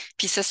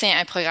 Puis ça, c'est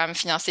un programme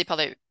financé par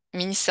le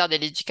ministère de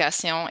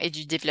l'Éducation et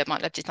du Développement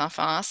de la petite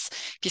enfance.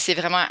 Puis c'est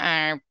vraiment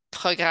un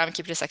programme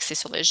qui est plus axé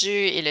sur le jeu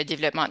et le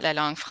développement de la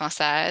langue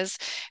française.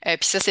 Puis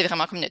ça, c'est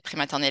vraiment comme notre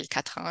prématernelle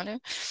 4 ans,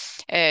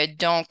 là.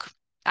 Donc,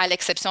 à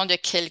l'exception de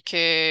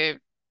quelques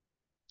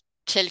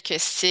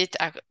sites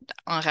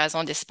en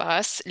raison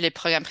d'espace, le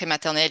programme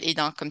prématernel est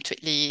dans comme tous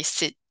les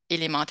sites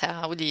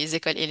élémentaires ou les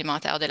écoles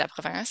élémentaires de la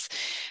province.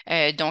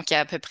 Donc, il y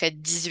a à peu près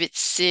 18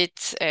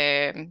 sites,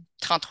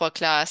 33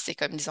 classes et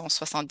comme disons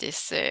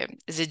 70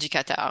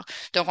 éducateurs.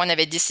 Donc, on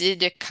avait décidé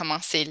de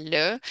commencer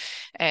là,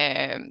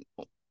 euh,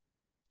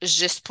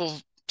 juste pour,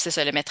 c'est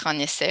ça, le mettre en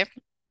essai,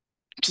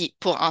 puis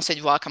pour ensuite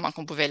voir comment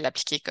on pouvait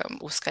l'appliquer comme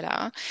au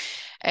scolaire.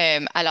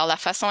 Alors, la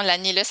façon,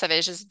 l'année, là, ça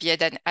avait juste bien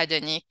à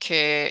donner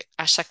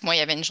qu'à chaque mois, il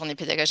y avait une journée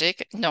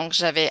pédagogique. Donc,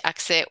 j'avais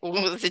accès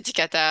aux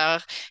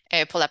éducateurs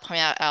pour la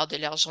première heure de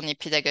leur journée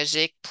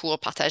pédagogique pour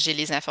partager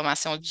les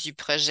informations du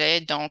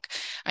projet. Donc,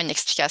 une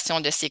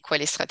explication de c'est quoi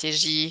les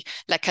stratégies,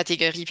 la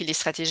catégorie puis les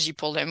stratégies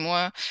pour le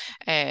mois.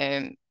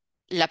 Euh,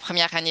 la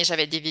première année,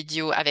 j'avais des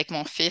vidéos avec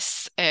mon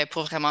fils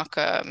pour vraiment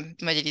comme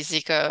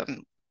modéliser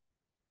comme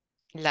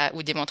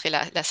ou démontrer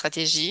la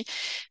stratégie.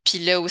 Puis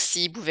là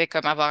aussi, il pouvait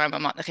comme avoir un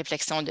moment de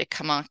réflexion de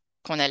comment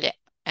qu'on allait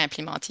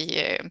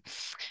implémenter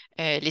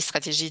les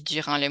stratégies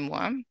durant le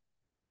mois.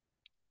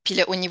 Puis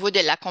là, au niveau de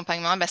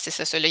l'accompagnement, ben, c'est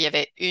ça, là, il y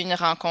avait une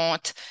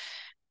rencontre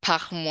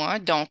par mois.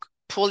 Donc,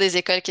 pour les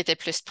écoles qui étaient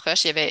plus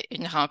proches, il y avait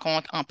une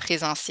rencontre en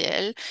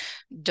présentiel.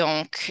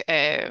 Donc,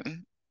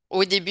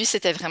 au début,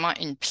 c'était vraiment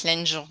une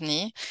pleine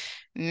journée,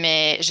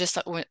 mais juste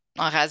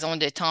en raison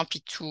de temps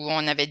puis tout,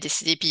 on avait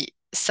décidé, puis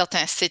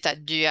certains sites à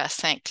 2 à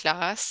 5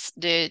 classes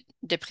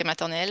de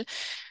prématernelle.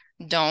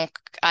 Donc,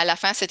 à la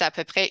fin, c'était à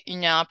peu près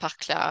 1 heure par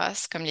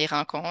classe, comme les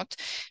rencontres.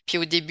 Puis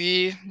au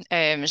début,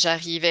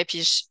 j'arrivais,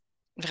 puis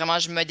vraiment,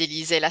 je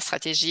modélisais la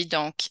stratégie.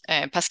 Donc,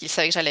 parce qu'ils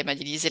savaient que j'allais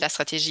modéliser la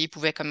stratégie, ils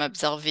pouvaient comme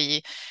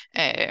observer,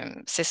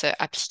 c'est ça,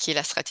 appliquer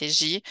la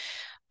stratégie.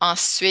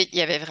 Ensuite, il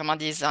y avait vraiment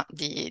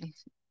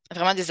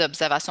vraiment des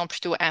observations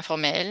plutôt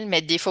informelles,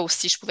 mais des fois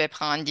aussi, je pouvais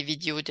prendre des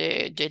vidéos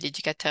de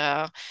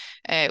l'éducateur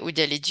ou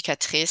de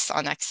l'éducatrice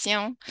en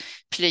action.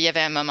 Puis là, il y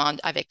avait un moment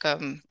avec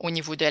comme au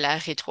niveau de la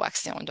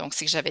rétroaction. Donc,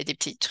 c'est que j'avais des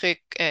petits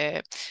trucs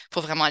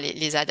pour vraiment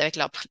les aider avec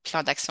leur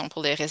plan d'action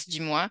pour le reste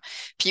du mois.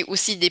 Puis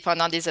aussi,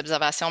 dépendant des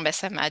observations, ben,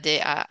 ça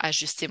m'aidait à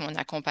ajuster mon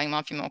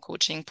accompagnement puis mon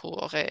coaching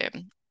pour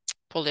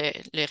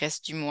le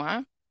reste du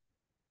mois.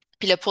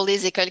 Puis là, pour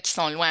les écoles qui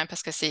sont loin,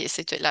 parce que c'est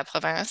toute la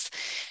province,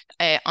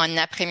 en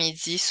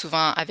après-midi,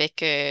 souvent avec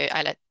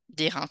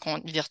des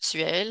rencontres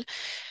virtuelles.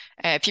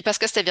 Puis parce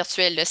que c'était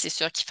virtuel, là, c'est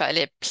sûr qu'il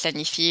fallait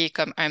planifier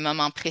comme un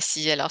moment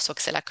précis, alors soit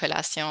que c'est la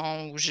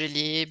collation ou jeu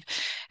libre,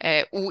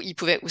 ou ils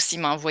pouvaient aussi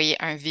m'envoyer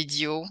un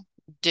vidéo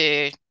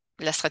de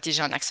la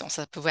stratégie en action.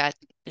 Ça pouvait être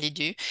les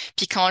deux.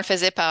 Puis quand on le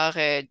faisait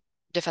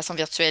de façon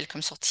virtuelle,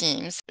 comme sur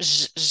Teams,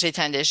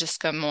 j'éteindais juste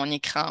comme mon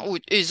écran, ou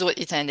eux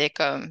autres éteindaient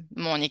comme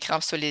mon écran,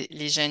 parce que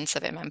les jeunes ne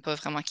savaient même pas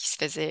vraiment qui se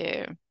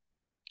faisait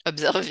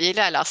observer,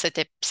 là, alors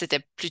c'était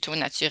plutôt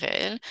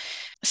naturel.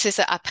 C'est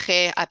ça,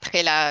 après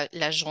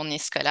la journée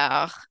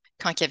scolaire,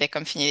 quand il y avait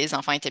comme fini, les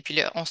enfants étaient plus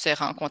là, on se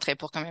rencontrait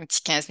pour comme un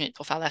petit 15 minutes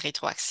pour faire la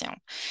rétroaction.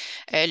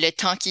 Le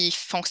temps qui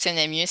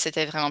fonctionnait mieux,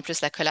 c'était vraiment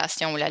plus la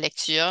collation ou la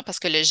lecture, parce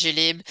que le jeu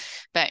libre,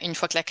 ben, une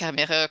fois que la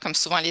caméra, comme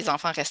souvent les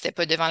enfants restaient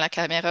pas devant la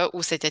caméra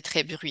ou c'était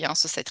très bruyant,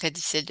 ça c'est très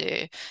difficile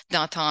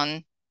d'entendre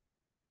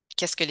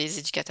qu'est-ce que les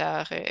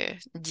éducateurs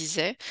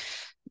disaient.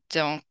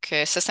 Donc,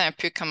 ça, c'est un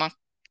peu comment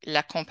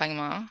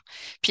l'accompagnement.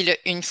 Puis là,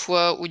 une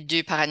fois ou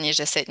deux par année,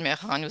 j'essaie de me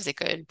rendre aux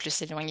écoles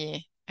plus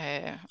éloignées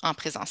en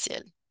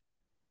présentiel.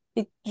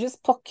 Puis juste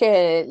pour que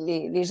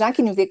les gens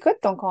qui nous écoutent,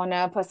 donc on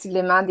a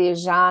possiblement des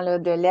gens là,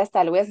 de l'Est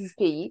à l'Ouest du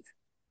pays.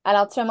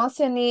 Alors, tu as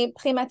mentionné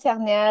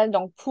prématernelle,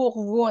 donc pour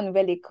vous en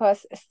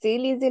Nouvelle-Écosse, c'est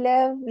les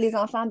élèves, les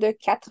enfants de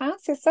 4 ans,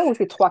 c'est ça, ou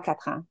c'est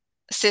 3-4 ans?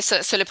 C'est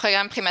ça, c'est le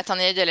programme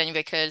prématernel de la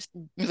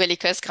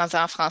Nouvelle-Écosse Grandir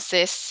en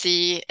français.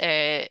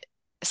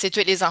 C'est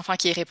tous les enfants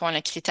qui répondent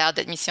aux critères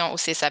d'admission au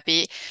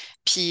CSAP,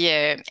 puis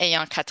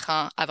ayant 4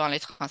 ans avant le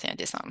 31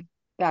 décembre.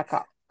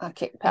 D'accord.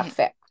 OK, Mhm.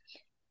 parfait.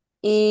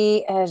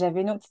 Et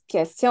j'avais une autre petite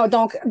question.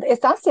 Donc,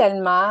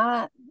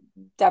 essentiellement,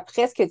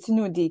 d'après ce que tu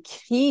nous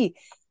décris,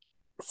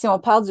 si on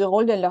parle du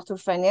rôle de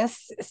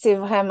l'orthophoniste, c'est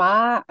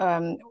vraiment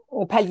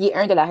au palier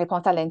 1 de la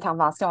réponse à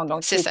l'intervention.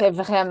 Donc, tu C'est ça. étais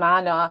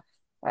vraiment là,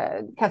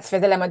 quand tu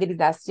faisais la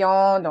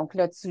modélisation, donc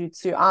là, tu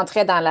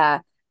entrais dans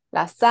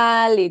la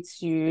salle et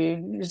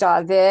tu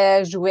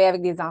jasais, jouais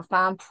avec des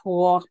enfants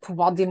pour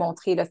pouvoir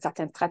démontrer là,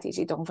 certaines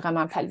stratégies. Donc,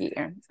 vraiment palier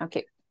 1.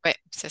 OK. Oui,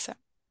 c'est ça.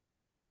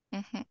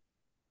 Mhm.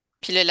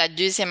 Puis là, la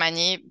deuxième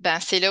année, ben,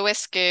 c'est là où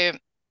est-ce que,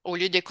 au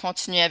lieu de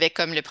continuer avec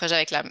comme le projet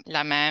avec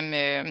la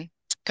même,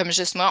 comme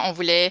juste moi, on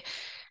voulait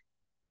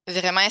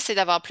vraiment essayer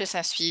d'avoir plus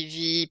un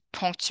suivi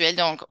ponctuel.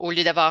 Donc, au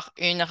lieu d'avoir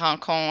une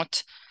rencontre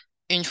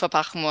une fois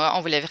par mois,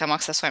 on voulait vraiment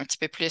que ça soit un petit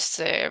peu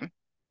plus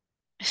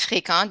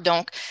fréquent.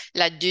 Donc,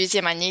 la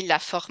deuxième année, la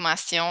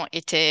formation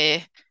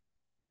était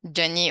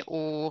donnée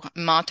aux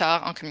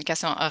mentors en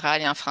communication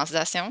orale et en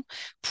francisation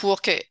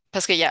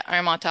parce qu'il y a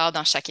un mentor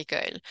dans chaque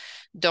école.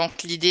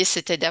 Donc, l'idée,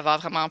 c'était d'avoir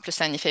vraiment plus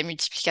un effet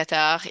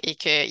multiplicateur et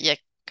qu'il y a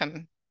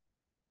comme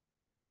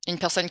une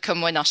personne comme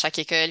moi dans chaque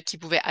école qui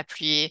pouvait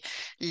appuyer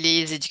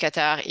les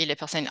éducateurs et les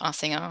personnel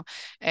enseignant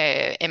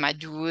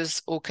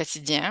MA12 au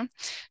quotidien.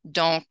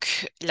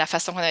 Donc, la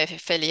façon qu'on avait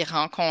fait les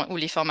rencontres ou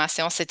les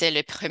formations, c'était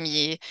le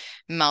premier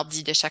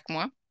mardi de chaque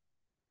mois.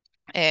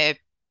 Euh,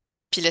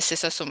 puis là, c'est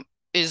ça,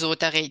 eux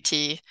autres auraient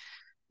été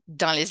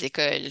dans les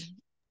écoles.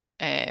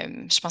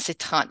 Je pense que c'est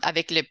 30,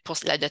 pour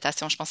la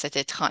dotation, je pense que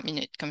c'était 30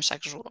 minutes comme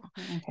chaque jour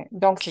OK.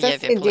 Donc, qu'il y ça, avait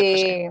c'est pour le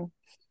projet.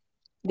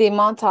 des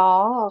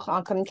mentors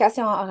en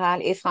communication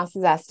orale et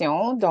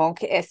francisation.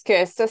 Donc, est-ce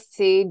que ça,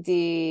 c'est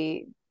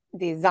des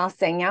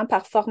enseignants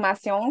par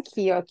formation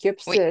qui occupent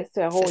Oui, ce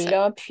c'est ça,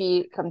 rôle-là?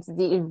 Puis, comme tu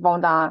dis, ils vont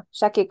dans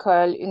chaque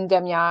école une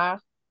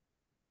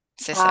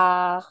c'est ça,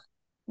 par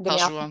par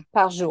demi-heure jour.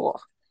 par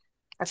jour.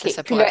 C'est OK.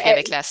 ça Puis pour là, appuyer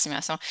avec la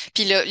simulation.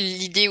 Puis là,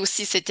 l'idée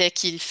aussi, c'était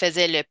qu'il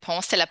faisait le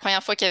pont. C'était la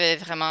première fois qu'il y avait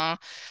vraiment,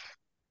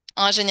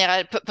 en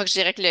général, pas que je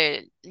dirais que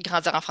le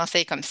Grandir en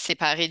français est comme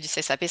séparé du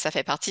CSAP, ça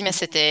fait partie, mais mhm,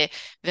 c'était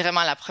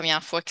vraiment la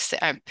première fois que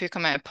c'est un peu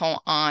comme un pont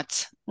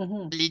entre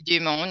mhm, les deux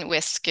mondes, où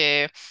est-ce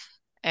que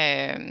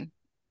euh,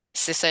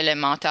 c'est ça, le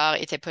mentor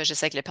était pas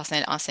juste avec le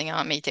personnel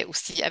enseignant, mais il était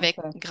aussi avec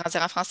OK.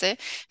 Grandir en français,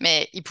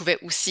 mais il pouvait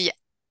aussi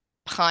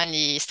prendre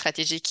les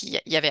stratégies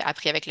qu'il avait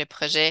appris avec le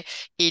projet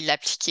et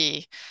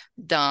l'appliquer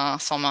dans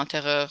son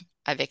mentorat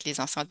avec les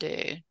enfants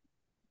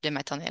de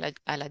maternelle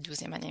à la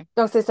 12e année.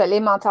 Donc, c'est ça, les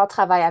mentors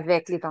travaillent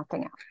avec les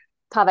enseignants.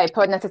 Travaillent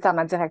pas Oui,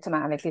 nécessairement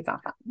directement avec les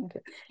enfants. OK.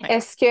 oui.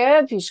 Est-ce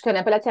que, puis je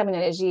connais pas la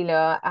terminologie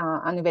là,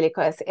 en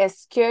Nouvelle-Écosse,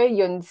 est-ce qu'il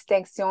y a une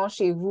distinction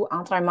chez vous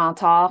entre un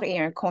mentor et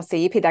un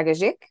conseiller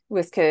pédagogique ou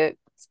est-ce que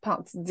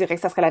tu dirais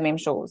que ça serait la même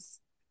chose?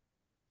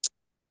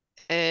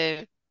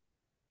 Euh,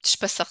 je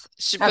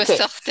suis pas OK.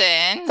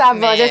 certaine, Ça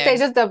va, mais j'essaie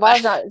juste de ouais, voir,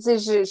 genre, tu sais,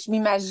 je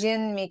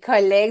m'imagine mes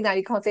collègues dans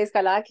les conseils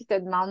scolaires qui te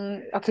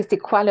demandent, OK, c'est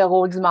quoi le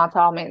rôle du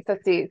mentor? Mais ça,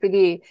 c'est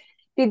des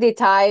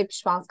détails, puis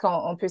je pense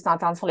qu'on peut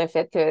s'entendre sur le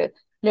fait que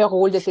le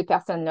rôle de ces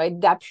personnes-là est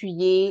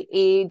d'appuyer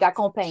et C'est ça.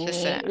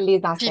 d'accompagner les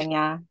Puis,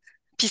 enseignants.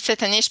 puis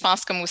cette année, je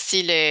pense comme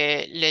aussi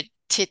le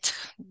titre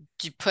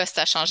du poste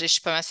a changé. Je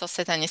suis pas mal sûre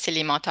cette année, c'est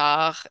les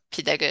mentors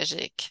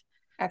pédagogiques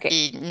OK,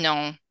 et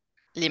non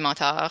les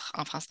mentors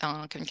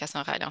en communication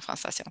orale et en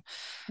français.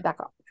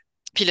 d'accord,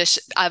 Puis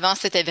avant,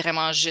 c'était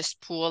vraiment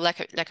juste pour la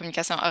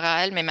communication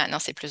orale, mais maintenant,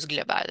 c'est plus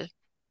global.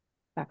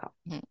 d'accord.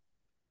 Mm.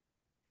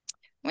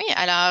 Oui,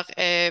 alors,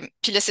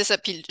 puis là, c'est ça.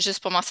 Puis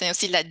juste pour mentionner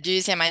aussi, la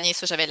deuxième année,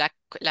 ça, j'avais la,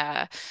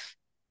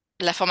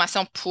 la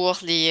formation pour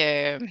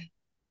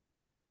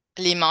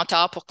les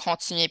mentors pour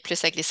continuer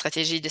plus avec les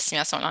stratégies de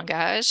simulation de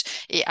langage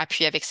et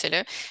appuyer avec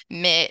cela.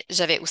 Mais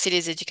j'avais aussi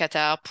les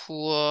éducateurs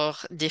pour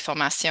des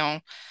formations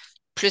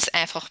plus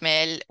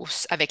informelles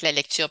avec la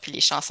lecture puis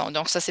les chansons.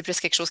 Donc, ça, c'est plus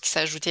quelque chose qui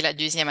s'est ajouté la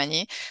deuxième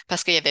année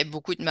parce qu'il y avait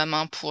beaucoup de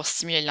moments pour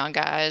stimuler le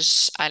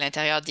langage à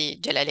l'intérieur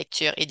de la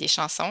lecture et des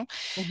chansons.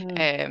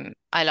 Mhm,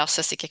 Alors,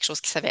 ça, c'est quelque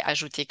chose qui s'avait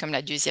ajouté comme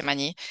la deuxième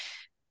année.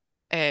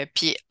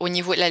 Puis au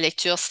niveau de la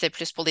lecture, c'était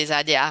plus pour les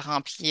aider à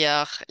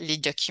remplir les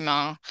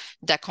documents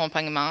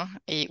d'accompagnement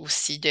et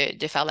aussi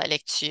de faire la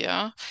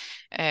lecture.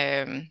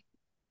 Euh,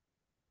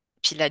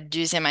 puis la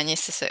deuxième année,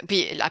 c'est ça.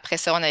 Puis après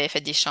ça, on avait fait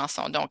des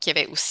chansons. Donc, il y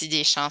avait aussi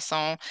des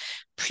chansons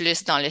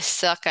plus dans le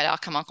cercle. Alors,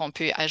 comment qu'on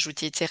peut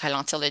ajouter, tu sais,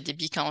 ralentir le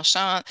débit quand on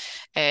chante,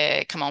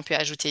 comment on peut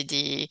ajouter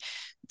des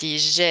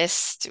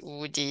gestes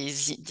ou des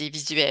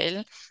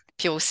visuels.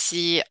 Puis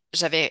aussi,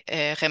 j'avais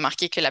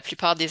remarqué que la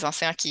plupart des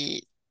enseignants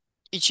qui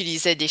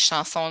utilisaient des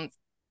chansons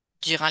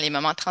durant les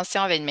moments de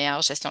transition avaient une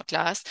meilleure gestion de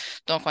classe.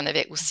 Donc, on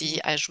avait aussi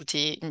mhm.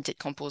 ajouté une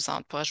petite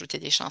composante pour ajouter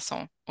des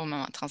chansons au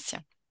moment de transition.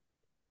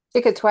 Je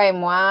sais que toi et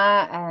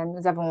moi,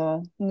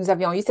 nous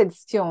avions eu cette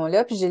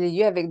discussion-là, puis je l'ai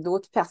eu avec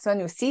d'autres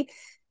personnes aussi.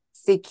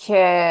 C'est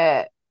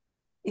que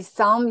il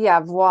semble y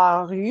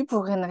avoir eu,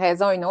 pour une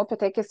raison ou une autre,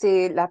 peut-être que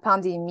c'est la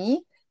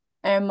pandémie,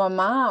 un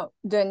moment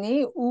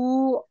donné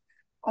où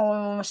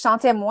on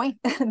chantait moins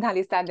dans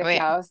les salles de Oui,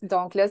 classe.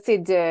 Donc là, c'est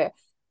de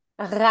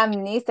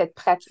ramener cette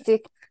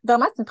pratique.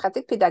 Vraiment, c'est une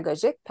pratique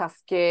pédagogique parce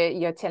qu'il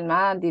y a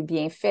tellement des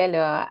bienfaits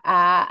là,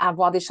 à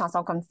avoir des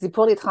chansons, comme tu dis,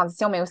 pour les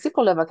transitions, mais aussi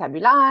pour le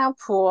vocabulaire,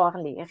 pour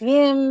les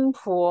rimes,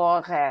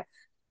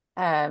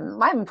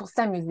 même pour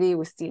s'amuser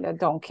aussi. Là.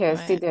 Donc,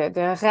 c'est oui.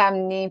 de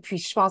ramener, puis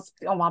je pense,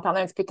 on va en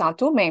parler un petit peu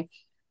tantôt, mais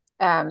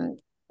euh,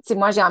 tu sais,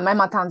 moi, j'ai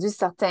même entendu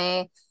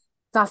certains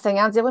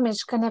enseignants dire, oui, mais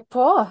je connais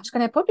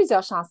pas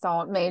plusieurs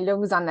chansons, mais là,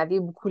 vous en avez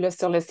beaucoup là,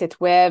 sur le site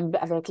web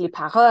avec les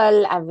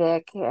paroles,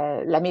 avec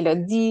la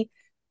mélodie.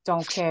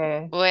 Donc,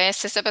 Ouais,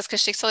 c'est ça, parce que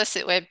je sais que sur le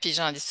site web, puis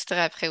j'en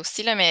discuterai après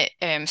aussi, là, mais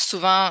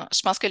souvent,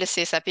 je pense que le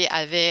CSAP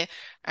avait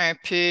un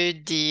peu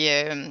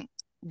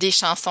des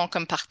chansons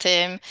comme par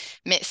thème,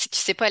 mais si tu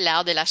sais pas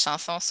l'art de la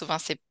chanson, souvent,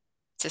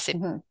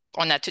 mhm,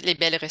 on a toutes les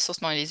belles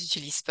ressources, mais on les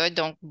utilise pas.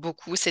 Donc,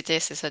 beaucoup, c'est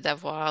ça,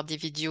 d'avoir des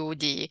vidéos,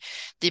 des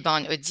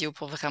bandes audio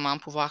pour vraiment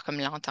pouvoir comme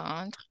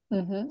l'entendre.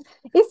 mhm.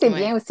 Et c'est Ouais,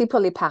 bien aussi pour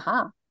les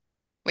parents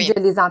de oui,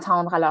 les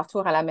entendre à leur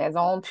tour à la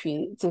maison.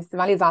 Puis, tu sais,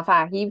 souvent, les enfants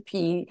arrivent,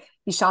 puis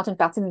ils chantent une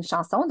partie d'une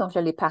chanson. Donc,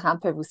 là, les parents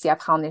peuvent aussi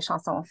apprendre les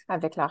chansons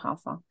avec leurs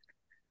enfants.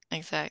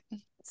 exact.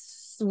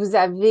 Vous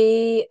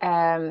avez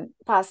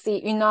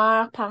passé 1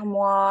 heure par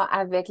mois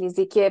avec les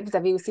équipes. Vous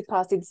avez aussi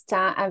passé du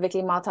temps avec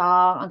les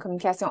mentors en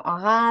communication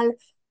orale.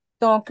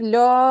 Donc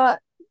là,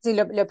 tu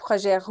sais, le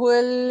projet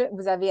roule.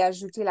 Vous avez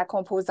ajouté la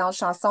composante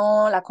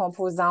chanson, la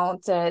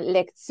composante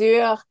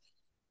lecture.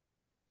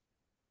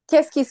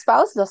 Qu'est-ce qui se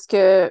passe lorsque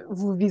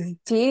vous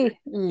visitez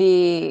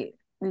les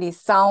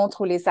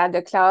centres ou les salles de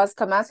classe?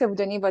 Comment est-ce que vous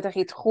donnez votre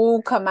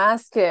rétro? Comment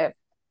est-ce que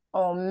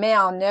on met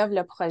en œuvre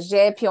le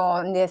projet, puis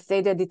on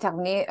essaie de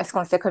déterminer est-ce qu'on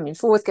le fait comme il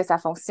faut, est-ce que ça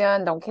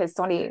fonctionne? Donc, quelles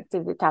sont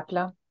ces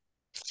étapes-là?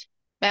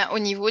 Ben, au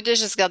niveau de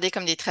juste garder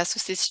comme des traces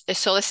aussi,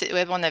 sur le site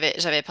web,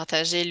 j'avais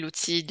partagé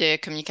l'outil de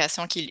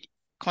communication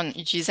qu'on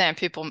utilisait un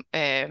peu pour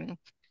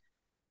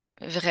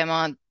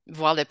vraiment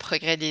voir le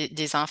progrès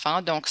des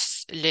enfants. Donc,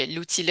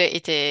 l'outil-là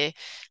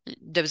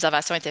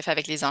d'observation était fait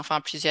avec les enfants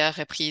à plusieurs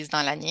reprises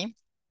dans l'année.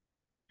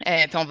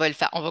 Puis on va le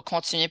faire, on va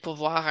continuer pour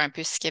voir un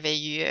peu ce qu'il y avait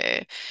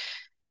eu,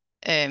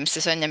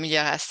 c'est ça, une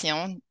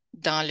amélioration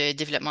dans le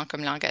développement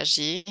comme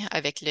langagier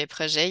avec le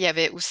projet. Il y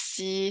avait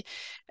aussi,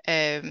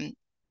 euh,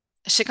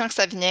 je sais quand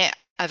ça venait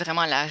à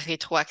vraiment la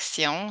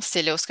rétroaction,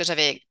 c'est là où ce que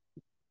j'avais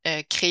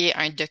créé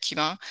un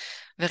document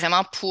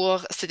vraiment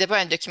c'était pas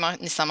un document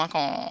nécessairement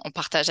qu'on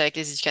partage avec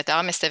les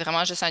éducateurs, mais c'était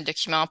vraiment juste un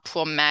document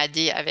pour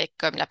m'aider avec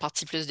comme la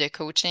partie plus de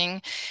coaching.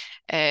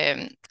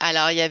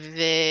 Alors, il y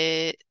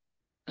avait,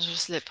 je vais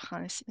juste le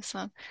prendre ici,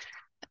 ça.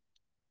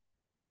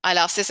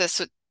 Alors, c'est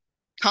ça.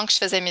 Quand je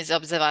faisais mes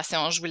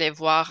observations, je voulais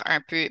voir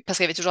un peu, parce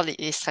qu'il y avait toujours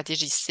les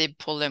stratégies cibles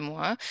pour le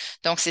mois.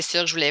 Donc, c'est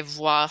sûr que je voulais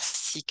voir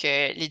si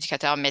que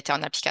l'éducateur mettait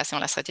en application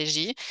la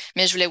stratégie,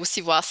 mais je voulais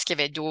aussi voir s'il y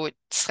avait d'autres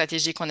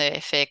stratégies qu'on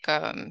avait fait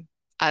comme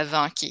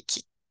avant que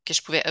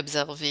je pouvais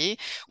observer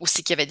ou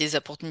s'il y avait des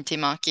opportunités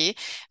manquées.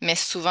 Mais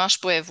souvent, je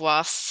pouvais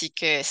voir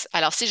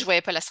alors si je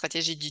voyais pas la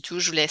stratégie du tout,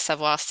 je voulais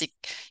savoir si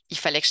il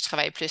fallait que je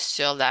travaille plus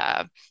sur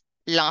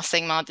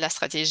l'enseignement de la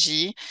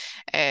stratégie,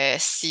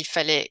 s'il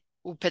fallait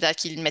ou peut-être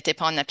qu'ils ne le mettaient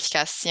pas en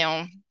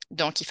application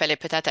Donc, il fallait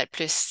peut-être être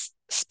plus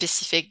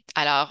spécifique.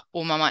 Alors,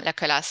 au moment de la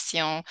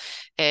collation,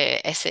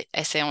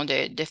 essayons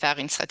de faire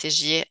une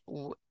stratégie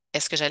ou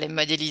est-ce que j'allais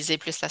modéliser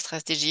plus la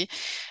stratégie?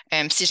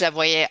 Si je la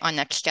voyais en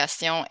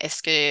application,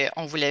 est-ce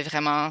qu'on voulait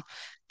vraiment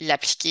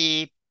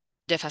l'appliquer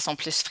de façon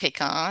plus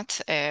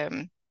fréquente?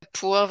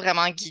 Pour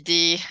vraiment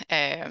guider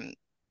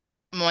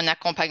mon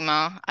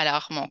accompagnement,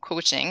 alors mon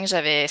coaching,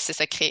 c'est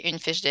ça, créé une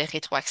fiche de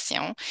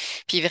rétroaction.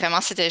 Puis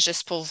vraiment, c'était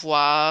juste pour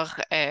voir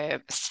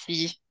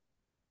si,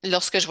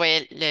 lorsque je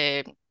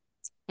voyais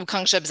ou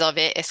quand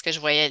j'observais, est-ce que je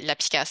voyais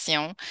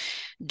l'application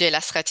de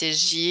la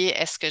stratégie?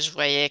 Est-ce que je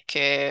voyais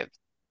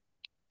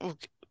ou,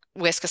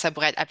 ou est-ce que ça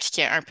pourrait être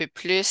appliqué un peu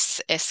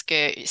plus? Est-ce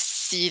que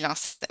si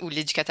ou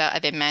l'éducateur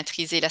avait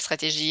maîtrisé la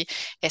stratégie,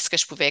 est-ce que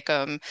je pouvais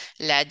comme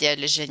l'aider à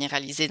le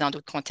généraliser dans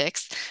d'autres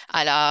contextes?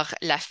 Alors,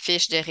 la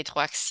fiche de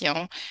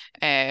rétroaction,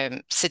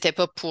 c'était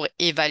pas pour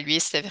évaluer,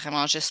 c'était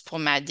vraiment juste pour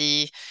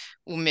m'aider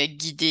ou me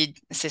guider,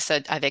 c'est ça,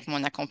 avec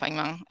mon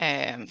accompagnement,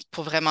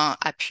 pour vraiment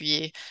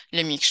appuyer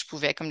le mieux que je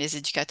pouvais comme les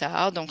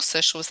éducateurs. Donc,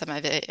 ça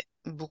m'avait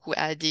beaucoup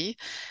aidé.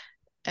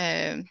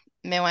 Euh,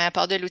 mais ouais, à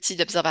part de l'outil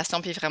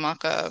d'observation, puis vraiment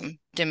comme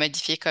de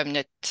modifier comme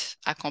notre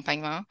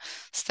accompagnement,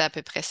 c'était à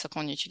peu près ça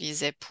qu'on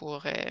utilisait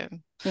pour.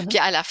 Puis Mhm.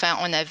 à la fin,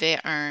 on avait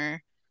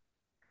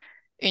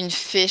une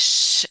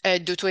fiche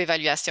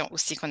d'auto-évaluation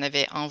aussi qu'on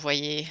avait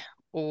envoyée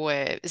aux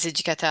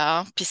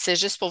éducateurs. Puis c'est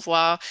juste pour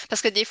voir,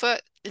 parce que des fois,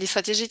 les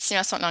stratégies de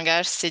simulation de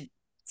langage,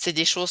 c'est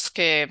des choses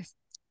que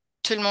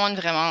tout le monde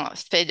vraiment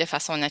fait de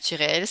façon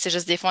naturelle. C'est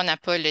juste des fois, on n'a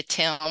pas le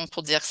terme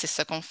pour dire que c'est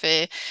ça qu'on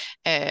fait.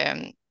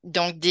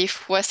 Donc, des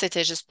fois,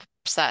 c'était juste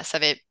ça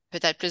avait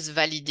peut-être plus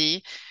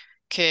validé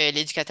que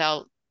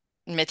l'éducateur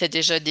mettait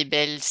déjà des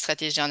belles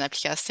stratégies en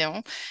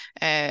application.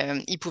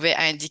 Il pouvait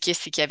indiquer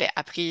si qu'il avait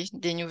appris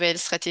des nouvelles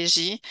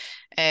stratégies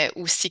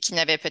ou si qu'il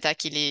n'avait peut-être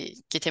qu'il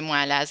était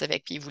moins à l'aise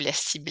avec, puis il voulait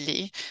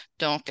cibler.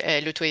 Donc,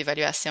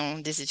 l'auto-évaluation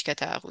des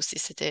éducateurs aussi,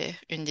 c'était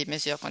une des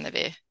mesures qu'on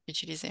avait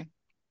utilisées.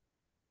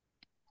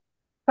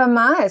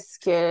 Comment est-ce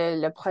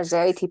que le projet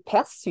a été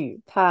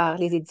perçu par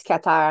les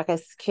éducateurs?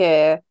 Est-ce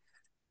que,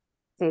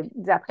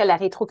 d'après la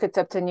rétro que tu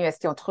as obtenue, est-ce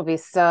qu'ils ont trouvé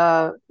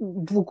ça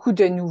beaucoup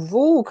de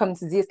nouveau ou comme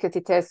tu dis, est-ce que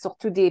c'était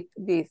surtout des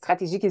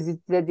stratégies qu'ils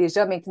utilisaient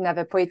déjà mais qui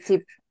n'avaient pas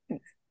été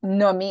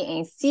nommées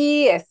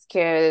ainsi? Est-ce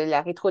que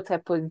la rétro est très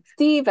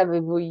positive?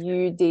 Avez-vous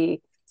eu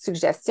des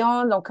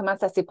suggestions? Donc, comment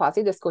ça s'est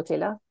passé de ce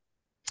côté-là?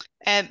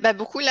 Ben,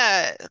 beaucoup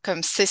là,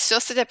 comme c'est sûr,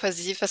 c'était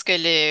positif parce que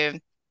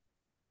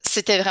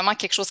c'était vraiment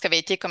quelque chose qui avait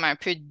été comme un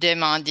peu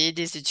demandé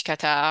des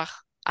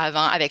éducateurs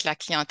avant avec la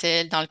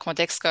clientèle dans le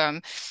contexte comme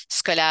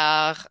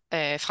scolaire,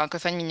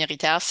 francophone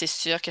minoritaire. C'est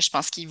sûr que je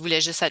pense qu'ils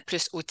voulaient juste être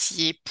plus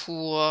outillés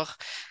pour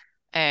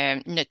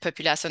notre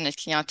population, notre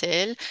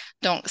clientèle.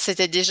 Donc,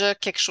 c'était déjà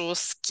quelque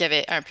chose qui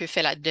avait un peu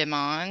fait la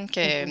demande.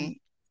 Mhm.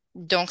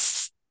 Donc,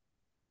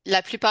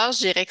 la plupart, je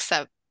dirais que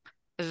ça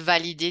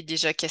validait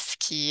déjà qu'est-ce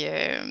qu'il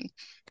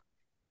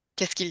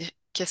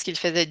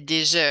faisait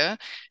déjà.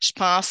 Je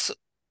pense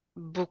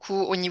beaucoup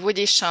au niveau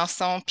des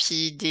chansons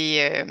puis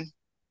des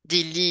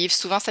livres.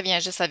 Souvent, ça vient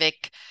juste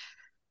avec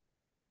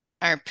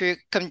un peu,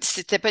 comme si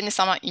c'était pas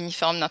nécessairement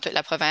uniforme dans toute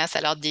la province.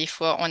 Alors, des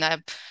fois, on a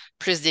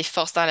plus des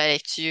forces dans la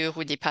lecture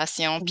ou des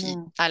passions. Puis,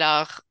 Mhm.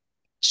 alors,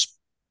 je-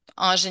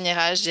 en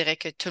général, je dirais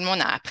que tout le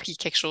monde a appris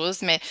quelque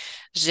chose, mais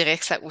je dirais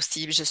que ça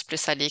aussi, juste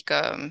plus aller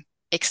comme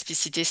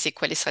expliciter c'est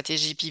quoi les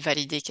stratégies puis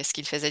valider qu'est-ce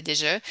qu'ils faisaient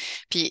déjà.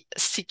 Puis,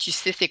 si tu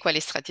sais c'est quoi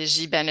les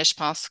stratégies, ben là, je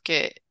pense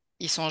que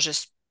ils sont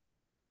juste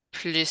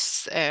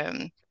plus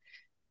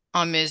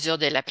en mesure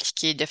de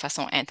l'appliquer de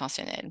façon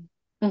intentionnelle.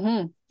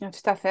 Mhm.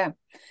 Tout à fait.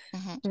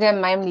 Mhm,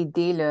 J'aime même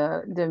l'idée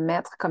là, de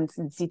mettre, comme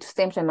tu dis, tout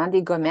simplement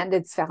des gommettes de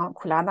différentes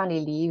couleurs dans les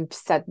livres, puis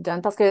ça te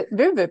donne, parce que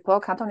veut pas,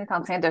 quand on est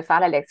en train de faire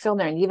la lecture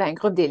d'un livre à un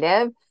groupe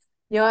d'élèves,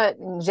 il y a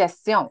une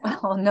gestion.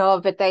 On a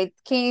peut-être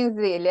 15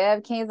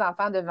 élèves, 15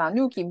 enfants devant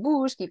nous qui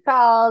bougent, qui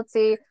parlent, tu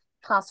sais.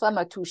 François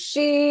m'a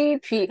touché,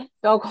 puis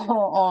donc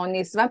on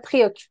est souvent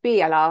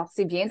préoccupé. Alors,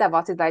 c'est bien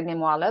d'avoir ces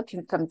aides-mémoires-là,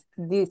 puis comme tu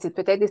dis, c'est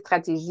peut-être des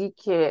stratégies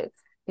que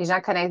les gens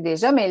connaissent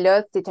déjà, mais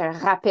là, c'est un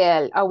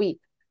rappel. Ah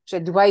oui, je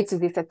dois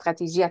utiliser cette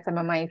stratégie à ce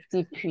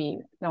moment-ci, puis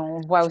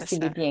on voit c'est aussi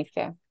les ça.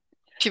 bienfaits.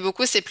 Puis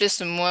beaucoup, c'est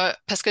plus moi,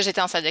 parce que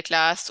j'étais en salle de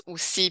classe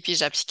aussi, puis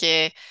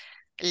j'appliquais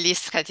les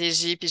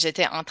stratégies, puis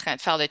j'étais en train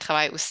de faire le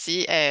travail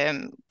aussi,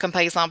 comme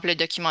par exemple le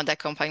document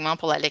d'accompagnement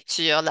pour la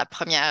lecture, la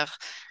première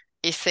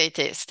essai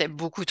c'était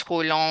beaucoup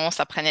trop long,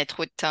 ça prenait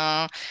trop de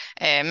temps.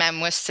 Même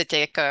moi,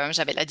 c'était comme,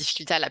 j'avais la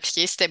difficulté à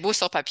l'appliquer. C'était beau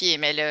sur papier,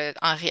 mais là,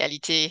 en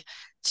réalité,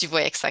 tu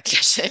voyais que ça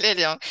clochait. Là,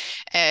 donc,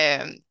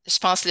 je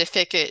pense le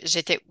fait que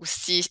j'étais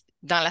aussi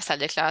dans la salle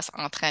de classe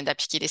en train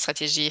d'appliquer les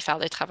stratégies et faire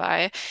le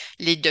travail,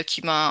 les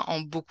documents ont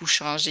beaucoup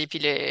changé, puis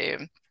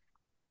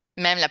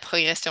même la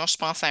progression, je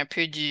pense, un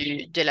peu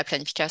de la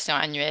planification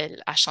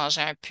annuelle a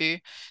changé un peu,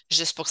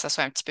 juste pour que ça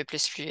soit un petit peu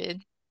plus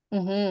fluide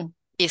Mhm.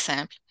 et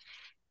simple.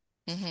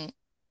 Mhm,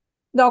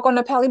 Donc, on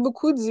a parlé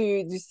beaucoup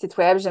du site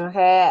web.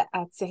 J'aimerais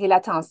attirer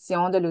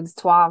l'attention de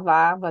l'auditoire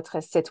vers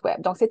votre site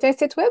web. Donc, c'est un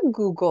site web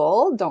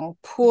Google. Donc,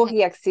 pour mhm.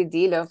 y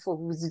accéder, il faut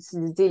vous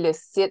utiliser le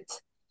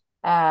site.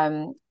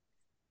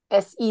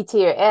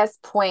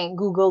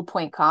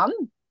 SITES.google.com.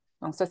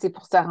 Donc, ça, c'est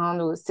pour se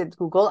rendre au site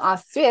Google.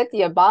 Ensuite, il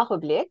y a barre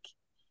oblique,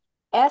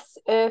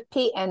 sepne.ca,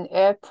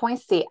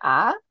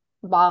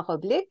 barre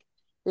oblique,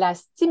 la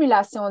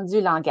stimulation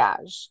du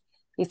langage.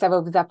 Et ça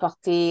va vous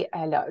apporter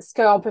là. Ce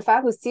qu'on peut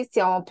faire aussi,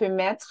 c'est on peut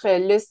mettre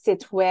le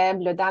site web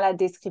là, dans la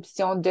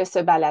description de ce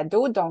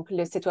balado. Donc,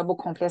 le site web au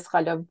complet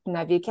sera là. Vous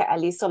n'avez qu'à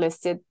aller sur le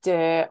site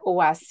de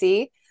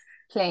OAC,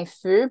 Plein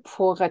Feu,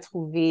 pour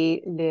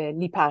retrouver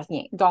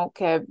l'hyperlien.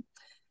 Donc,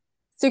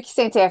 ceux qui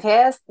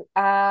s'intéressent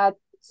à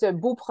ce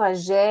beau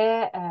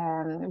projet,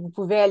 vous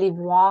pouvez aller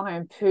voir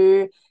un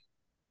peu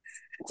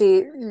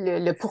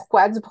le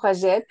pourquoi du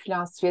projet, puis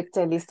ensuite,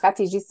 les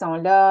stratégies sont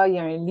là. Il y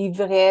a un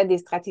livret des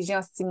stratégies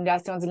en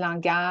stimulation du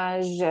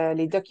langage,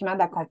 les documents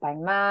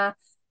d'accompagnement.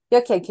 Il y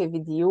a quelques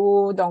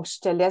vidéos. Donc, je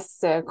te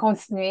laisse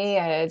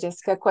continuer,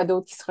 Jessica. Quoi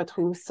d'autre qui se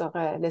retrouve sur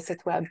le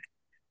site web?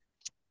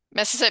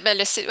 Ben, c'est ça. Ben,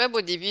 le site web,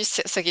 au début,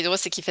 ce qui est drôle,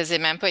 c'est qu'il faisait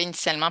même pas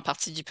initialement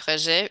partie du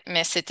projet,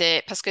 mais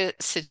c'était parce que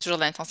c'est toujours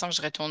l'intention que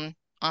je retourne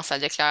en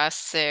salle de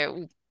classe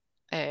ou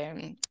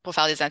pour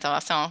faire des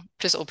interventions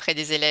plus auprès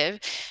des élèves.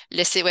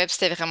 Le site web,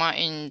 c'était vraiment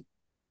une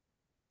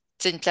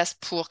place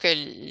pour que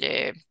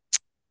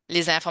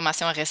les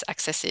informations restent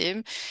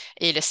accessibles.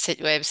 Et le site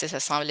web, ça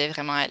semblait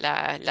vraiment être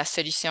la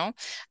solution.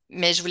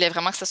 Mais je voulais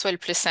vraiment que ce soit le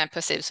plus simple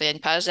possible. Il y a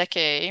une page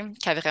d'accueil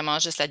qui a vraiment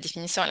juste la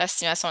définition, la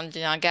stimulation du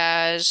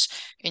langage,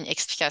 une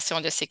explication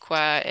de c'est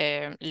quoi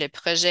le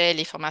projet,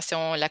 les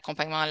formations,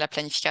 l'accompagnement, la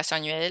planification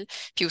annuelle,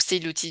 puis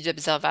aussi l'outil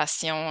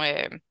d'observation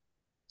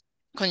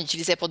qu'on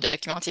utilisait pour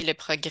documenter le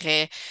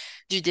progrès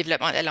du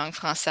développement de la langue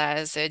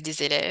française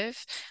des élèves.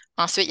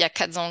 Ensuite, il y a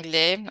 4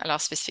 onglets. Alors,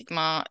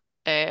 spécifiquement,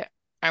 euh,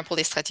 un pour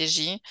les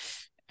stratégies,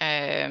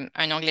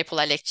 un onglet pour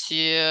la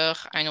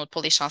lecture, un autre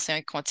pour les chansons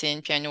et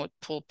comptines, puis un autre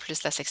pour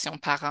plus la section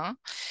parents.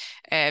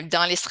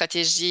 Dans les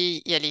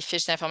stratégies, il y a les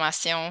fiches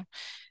d'information.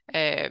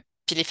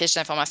 Puis les fiches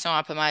d'information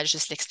ont pas mal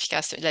juste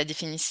l'explication, la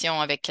définition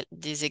avec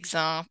des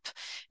exemples.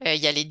 Il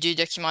y a les 2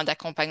 documents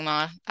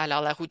d'accompagnement,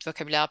 alors la route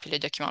vocabulaire puis le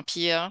document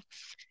PIA.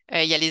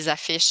 Il y a les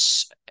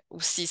affiches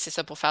aussi, c'est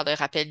ça pour faire le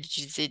rappel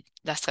d'utiliser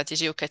la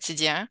stratégie au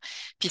quotidien.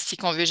 Puis si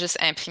on veut juste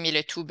imprimer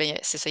le tout, ben,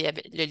 c'est ça, il y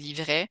avait le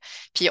livret.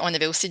 Puis on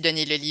avait aussi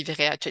donné le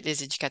livret à tous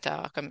les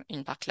éducateurs, comme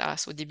une par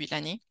classe au début de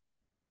l'année.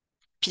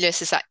 Puis là,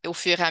 c'est ça, au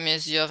fur et à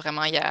mesure,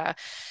 vraiment,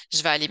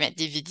 je vais aller mettre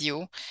des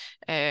vidéos.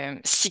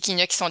 Si il y en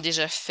a qui sont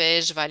déjà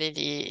faits, je vais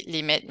aller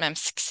les mettre, même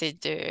si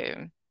c'est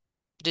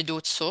de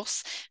d'autres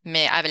sources.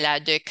 Mais avec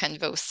la de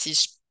Canva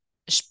aussi,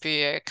 je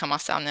peux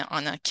commencer à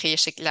en créer.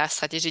 Je sais que la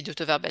stratégie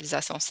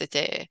d'auto-verbalisation,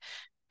 c'était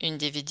une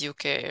des vidéos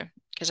que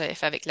j'avais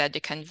fait avec la de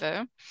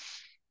Canva.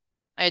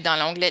 Dans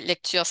l'onglet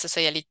lecture, c'est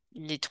ça, il y a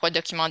les 3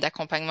 documents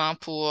d'accompagnement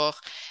pour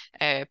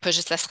pas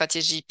juste la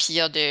stratégie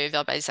pire de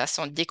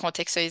verbalisation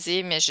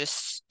décontextualisée, mais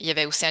juste, il y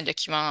avait aussi un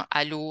document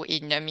à l'eau et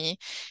nommé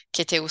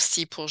qui était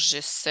aussi pour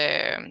juste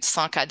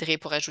s'encadrer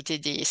pour ajouter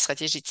des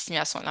stratégies de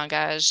stimulation de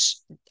langage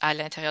à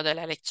l'intérieur de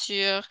la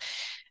lecture.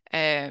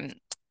 Euh,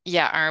 il y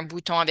a un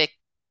bouton avec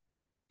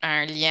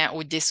un lien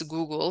au disque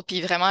Google.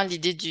 Puis vraiment,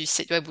 l'idée du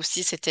site web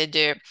aussi,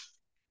 c'était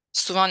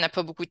souvent, on n'a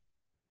pas beaucoup de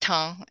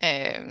temps,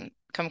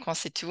 comme qu'on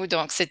sait tout.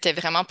 Donc, c'était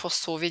vraiment pour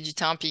sauver du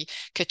temps, puis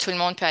que tout le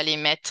monde peut aller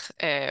mettre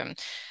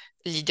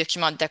les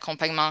documents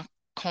d'accompagnement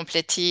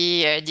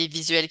complétés, des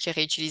visuels qu'ils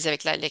réutilisent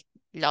avec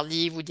leur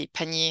livre ou des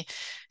paniers,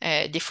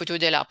 des photos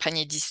de leur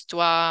panier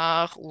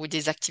d'histoire ou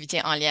des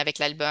activités en lien avec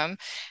l'album.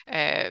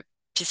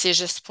 Puis c'est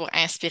juste pour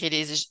inspirer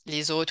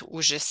les autres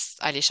ou juste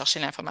aller chercher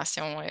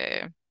l'information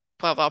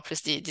pour avoir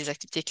plus des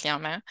activités clés en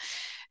main.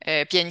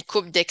 Puis il y a une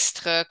couple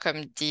d'extras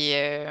comme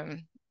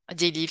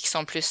des livres qui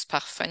sont plus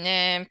par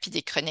phonème, puis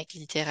des chroniques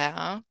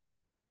littéraires.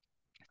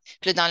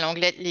 Puis là, dans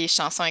l'onglet Les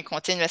chansons et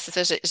comptines, ben,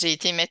 c'est ça, j'ai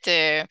été mettre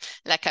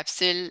la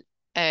capsule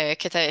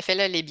que tu avais fait,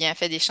 là, les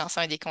bienfaits des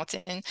chansons et des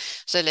comptines.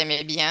 Je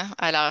l'aimais bien.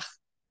 Alors,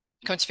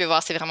 comme tu peux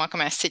voir, c'est vraiment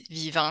comme un site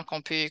vivant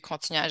qu'on peut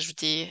continuer à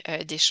ajouter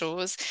des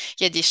choses.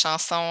 Il y a des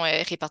chansons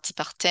réparties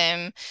par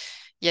thème.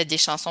 Il y a des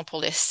chansons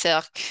pour le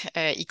cercle,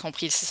 y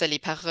compris, c'est ça, les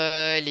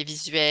paroles, les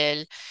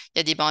visuels. Il y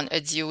a des bandes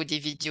audio, des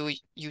vidéos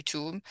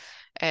YouTube.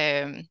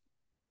 Euh,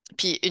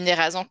 Puis une des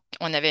raisons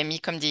qu'on avait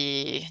mis comme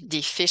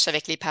des fiches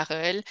avec les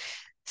paroles,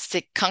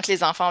 c'est quand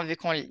les enfants, vu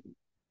qu'on les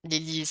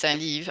lise un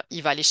livre,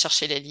 ils vont aller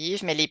chercher le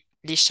livre, mais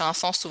les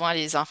chansons, souvent,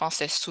 les enfants ne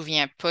se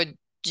souviennent pas du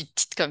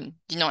titre comme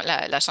du nom de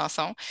la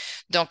chanson.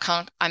 Donc,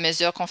 à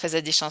mesure qu'on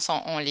faisait des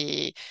chansons, on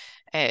les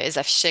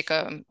affichait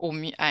comme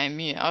à un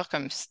mur,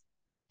 comme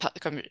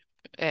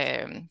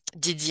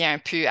dédié un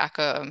peu à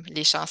comme,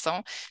 les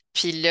chansons.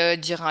 Puis là,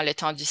 durant le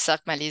temps du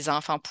cercle, ben, les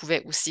enfants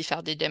pouvaient aussi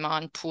faire des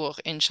demandes pour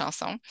une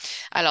chanson.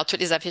 Alors, toutes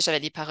les affiches avaient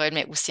des paroles,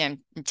 mais aussi une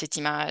petite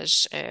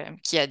image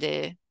qui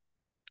aidait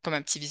comme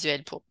un petit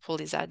visuel pour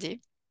les aider.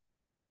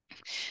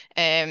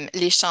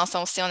 Les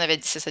chansons aussi, on avait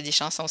dit, c'est ça, des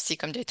chansons aussi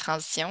comme de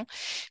transition.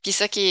 Puis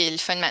ça qui est le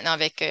fun maintenant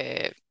avec,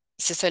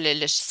 c'est ça, le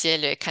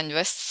logiciel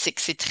Canvas, c'est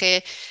que c'est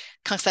très,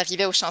 quand ça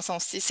arrivait aux chansons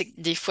aussi, c'est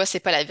que des fois, c'est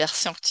pas la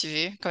version que tu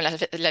veux, comme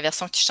la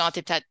version que tu chantes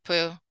est peut-être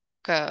pas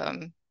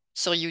comme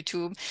sur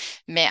YouTube.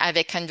 Mais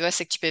avec Canva,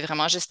 c'est que tu peux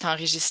vraiment juste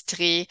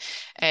t'enregistrer,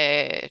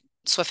 euh,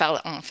 soit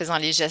faire en faisant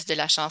les gestes de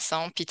la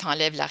chanson, puis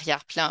t'enlèves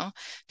l'arrière-plan,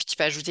 puis tu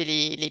peux ajouter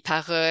les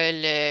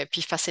paroles,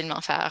 puis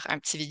facilement faire un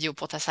petit vidéo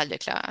pour ta salle de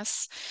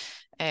classe.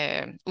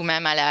 Ou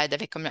même à l'aide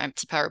avec comme un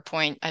petit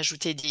PowerPoint,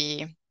 ajouter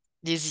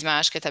des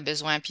images que tu as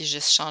besoin, puis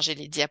juste changer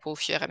les diapos au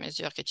fur et à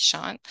mesure que tu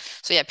chantes.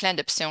 So, il y a plein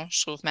d'options,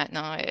 je trouve,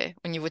 maintenant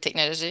au niveau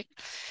technologique.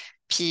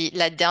 Puis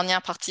la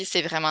dernière partie,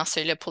 c'est vraiment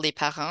celle-là pour les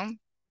parents.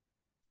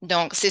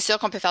 Donc, c'est sûr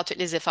qu'on peut faire tous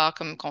les efforts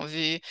comme qu'on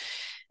veut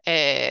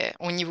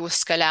au niveau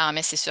scolaire,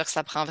 mais c'est sûr que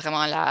ça prend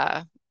vraiment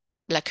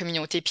la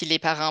communauté puis les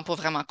parents pour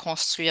vraiment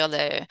construire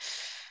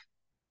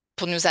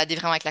pour nous aider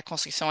vraiment avec la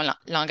construction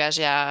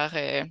langagière,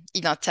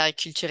 identitaire et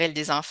culturelle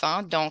des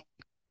enfants. Donc,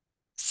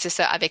 c'est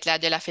ça, avec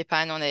l'aide de la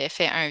FEPAN, on avait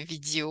fait un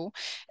vidéo.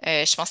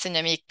 Je pense que c'est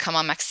nommé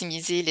Comment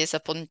maximiser les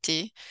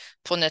opportunités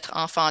pour notre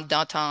enfant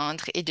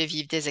d'entendre et de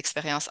vivre des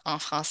expériences en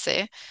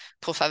français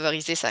pour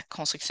favoriser sa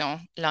construction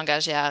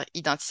langagière,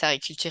 identitaire et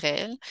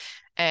culturelle.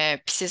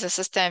 Puis c'est ça,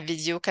 ça c'était une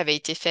vidéo qui avait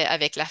été fait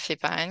avec la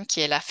FEPAN,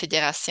 qui est la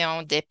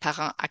Fédération des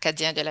parents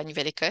acadiens de la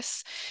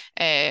Nouvelle-Écosse,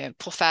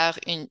 pour faire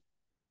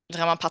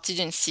vraiment partie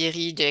d'une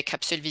série de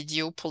capsules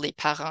vidéo pour les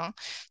parents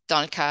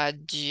dans le cadre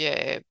du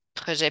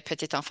projet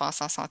Petite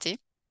enfance en santé.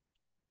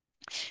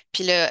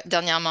 Puis là,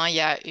 dernièrement, il y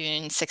a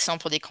une section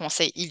pour des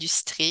conseils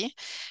illustrés.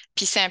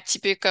 Puis c'est un petit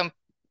peu comme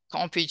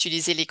on peut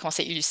utiliser les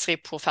conseils illustrés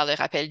pour faire le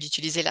rappel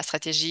d'utiliser la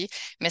stratégie,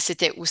 mais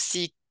c'était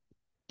aussi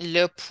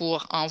là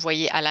pour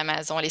envoyer à la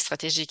maison les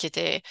stratégies qui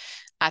étaient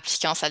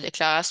appliquées en salle de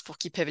classe pour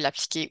qu'ils peuvent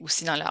l'appliquer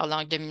aussi dans leur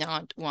langue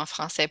dominante ou en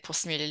français pour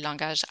simuler le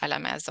langage à la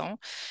maison.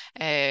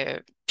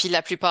 Puis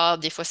la plupart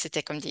des fois,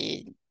 c'était comme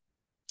des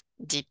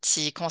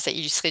petits conseils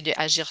illustrés de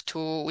Agir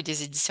tôt ou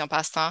des éditions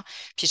passe-temps.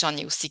 Puis j'en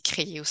ai aussi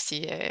créé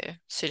aussi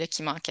ceux-là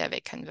qui manquaient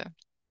avec Canva.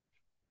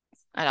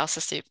 Alors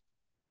ça,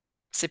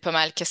 c'est pas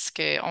mal qu'est-ce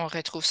qu'on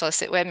retrouve sur le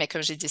site web, mais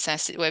comme j'ai dit, c'est un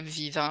site web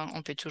vivant.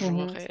 On peut toujours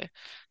Mhm.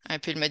 un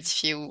peu le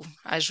modifier ou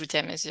ajouter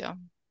à mesure.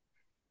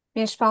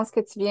 Mais je pense que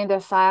tu viens de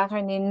faire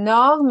un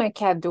énorme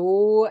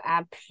cadeau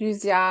à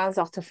plusieurs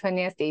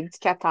orthophonistes et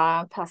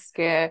éducateurs parce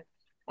que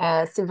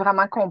c'est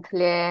vraiment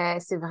complet,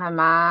 c'est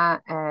vraiment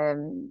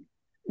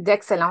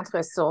d'excellentes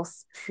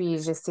ressources.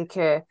 Puis je sais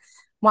que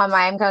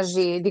moi-même, quand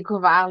j'ai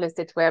découvert le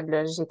site web,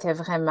 là, j'étais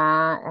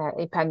vraiment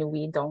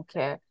épanouie. Donc,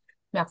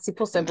 merci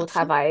pour ce beau Merci.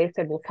 travail,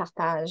 ce beau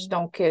partage.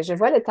 Donc, je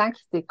vois le temps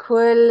qui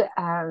s'écoule.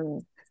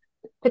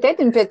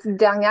 Peut-être une petite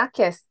dernière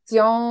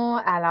question.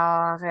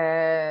 Alors,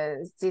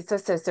 c'est ça,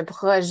 ce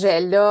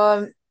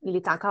projet-là, il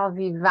est encore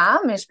vivant,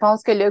 mais je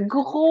pense que le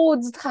gros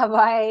du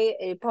travail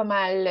est pas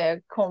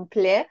mal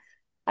complet.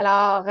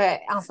 Alors,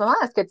 en ce moment,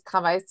 est-ce que tu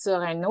travailles sur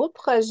un autre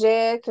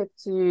projet que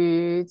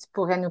tu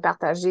pourrais nous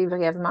partager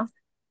brièvement?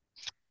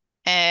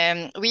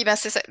 Oui, ben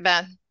c'est ça.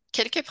 Ben,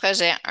 quelques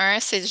projets. Un,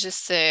 c'est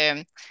juste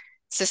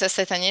c'est ça,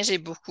 cette année, j'ai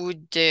beaucoup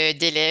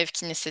d'élèves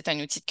qui nécessitent un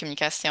outil de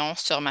communication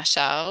sur ma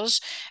charge.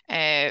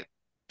 Euh,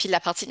 Puis la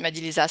partie de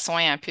modélisation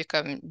est un peu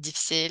comme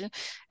difficile,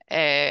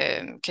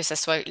 que ce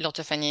soit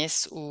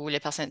l'orthophoniste ou les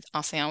personnes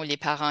enseignants ou les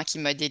parents qui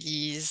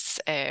modélisent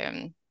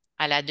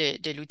à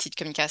l'aide de l'outil de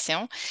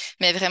communication.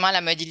 Mais vraiment,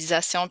 la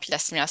modélisation puis la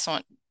simulation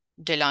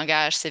de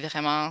langage, c'est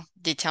vraiment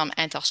des termes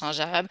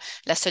interchangeables.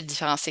 La seule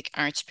différence, c'est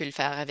qu'un, tu peux le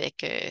faire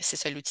avec, c'est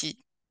ça, l'outil,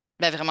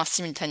 ben, vraiment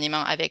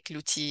simultanément avec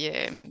l'outil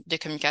de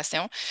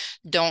communication.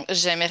 Donc,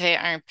 j'aimerais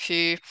un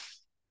peu,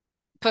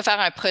 pas faire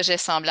un projet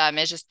semblable,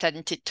 mais juste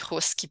planifier de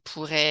trousse qui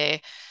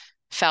pourrait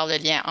faire le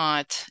lien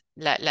entre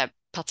la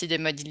partie de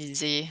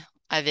modéliser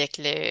avec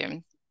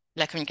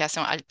la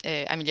communication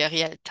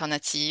améliorée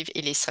alternative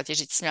et les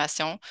stratégies de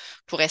simulation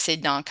pour essayer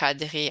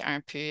d'encadrer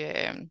un peu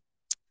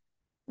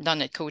dans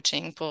notre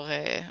coaching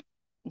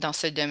dans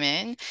ce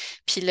domaine.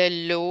 Puis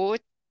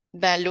l'autre,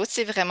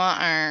 c'est vraiment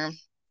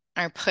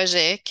un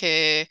projet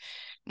que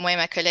moi et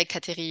ma collègue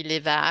Catherine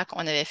Lévesque, on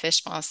avait fait,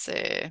 je pense,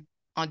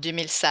 en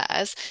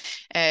 2016,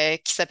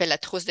 qui s'appelle La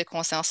trousse de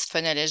conscience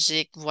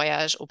phonologique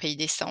Voyage au pays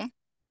des sons.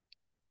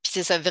 Puis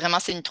c'est ça, vraiment,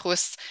 c'est une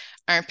trousse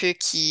un peu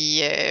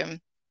qui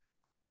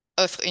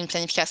offre une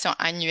planification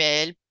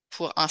annuelle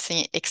pour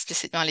enseigner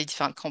explicitement les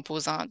différentes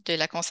composantes de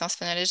la conscience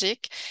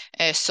phonologique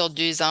sur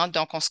 2 ans.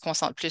 Donc, on se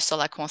concentre plus sur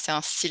la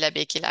conscience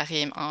syllabique et la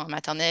rime en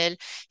maternelle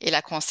et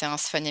la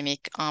conscience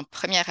phonémique en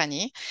première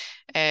année.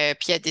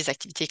 Puis, il y a des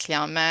activités clés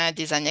en main,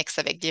 des annexes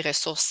avec des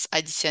ressources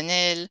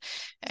additionnelles.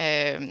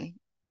 Euh,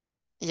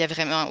 il y a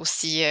vraiment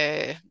aussi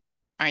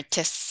un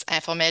test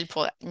informel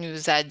pour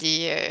nous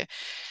aider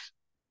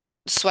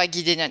soit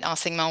guider notre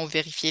enseignement ou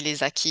vérifier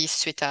les acquis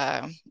suite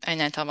à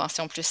une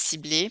intervention plus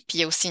ciblée. Puis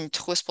il y a aussi une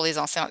trousse pour les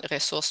enseignants de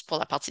ressources pour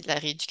la partie de la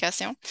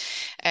rééducation.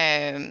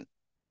 Euh,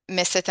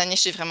 mais cette année,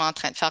 je suis vraiment en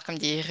train de faire comme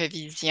des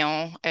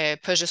révisions,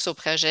 pas juste au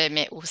projet,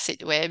 mais au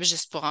site web,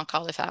 juste pour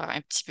encore le faire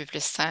un petit peu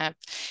plus simple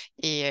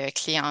et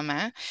clé en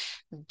main.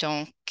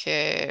 Donc,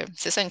 c'est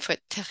ça, une fois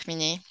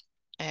terminé,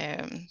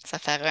 ça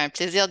ferait un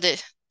plaisir de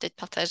te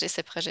partager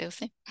ce projet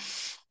aussi.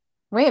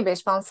 Oui, ben,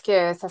 je pense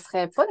que ça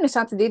serait pas une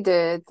méchante idée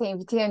de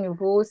t'inviter à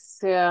nouveau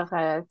sur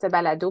ce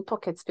balado pour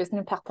que tu puisses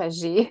nous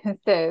partager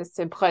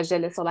ce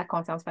projet-là sur la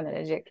conscience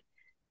phonologique.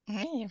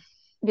 Oui.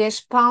 Bien, je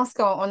pense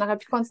qu'on aurait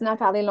pu continuer à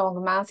parler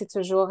longuement. C'est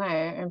toujours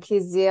un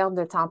plaisir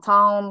de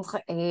t'entendre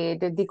et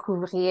de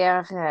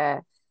découvrir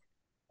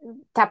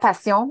ta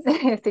passion.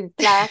 C'est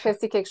clair que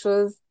c'est quelque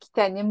chose qui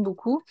t'anime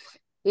beaucoup.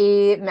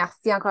 Et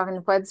merci encore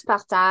une fois du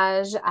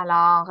partage.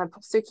 Alors,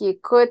 pour ceux qui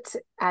écoutent,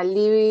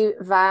 allez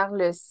vers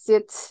le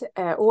site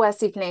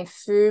OAC Plein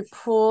Feu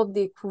pour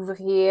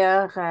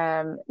découvrir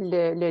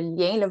le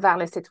lien là, vers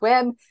le site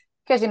web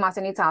que j'ai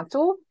mentionné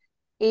tantôt.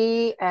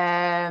 Et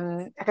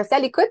restez à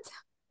l'écoute.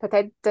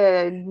 Peut-être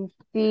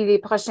d'ici les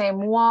prochains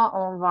mois,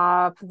 on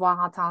va pouvoir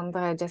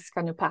entendre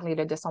Jessica nous parler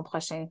là, de son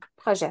prochain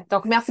projet.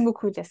 Donc, merci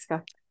beaucoup,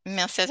 Jessica.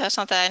 Merci à toi,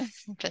 Chantal.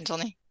 Bonne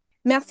journée.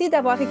 Merci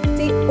d'avoir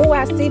écouté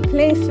OAC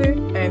Plein Feu,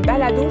 un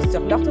balado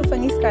sur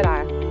l'orthophonie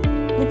scolaire.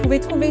 Vous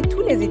pouvez trouver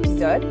tous les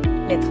épisodes,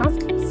 les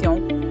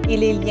transcriptions et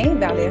les liens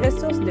vers les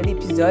ressources de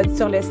l'épisode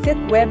sur le site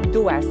web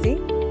d'OAC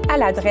à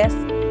l'adresse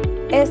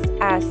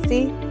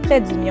sac-oac.ca.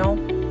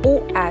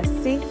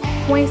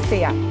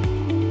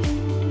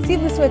 Si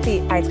vous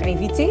souhaitez être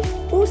invité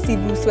ou si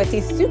vous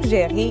souhaitez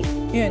suggérer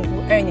une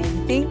ou un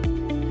invité,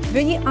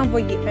 veuillez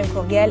envoyer un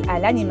courriel à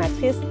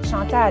l'animatrice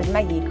Chantal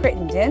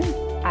Mayer-Crittenden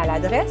à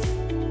l'adresse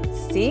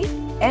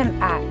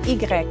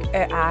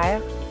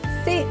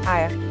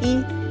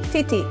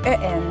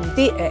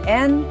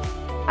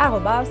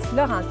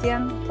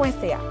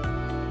CMAYERCRITTENDEN@laurentienne.ca.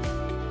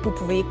 Vous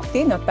pouvez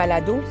écouter notre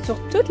balado sur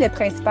toutes les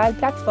principales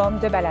plateformes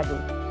de balado.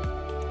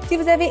 Si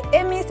vous avez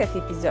aimé cet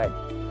épisode,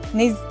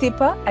 n'hésitez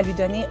pas à lui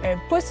donner un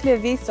pouce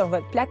levé sur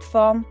votre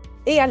plateforme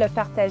et à le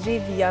partager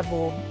via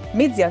vos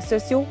médias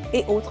sociaux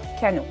et autres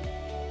canaux.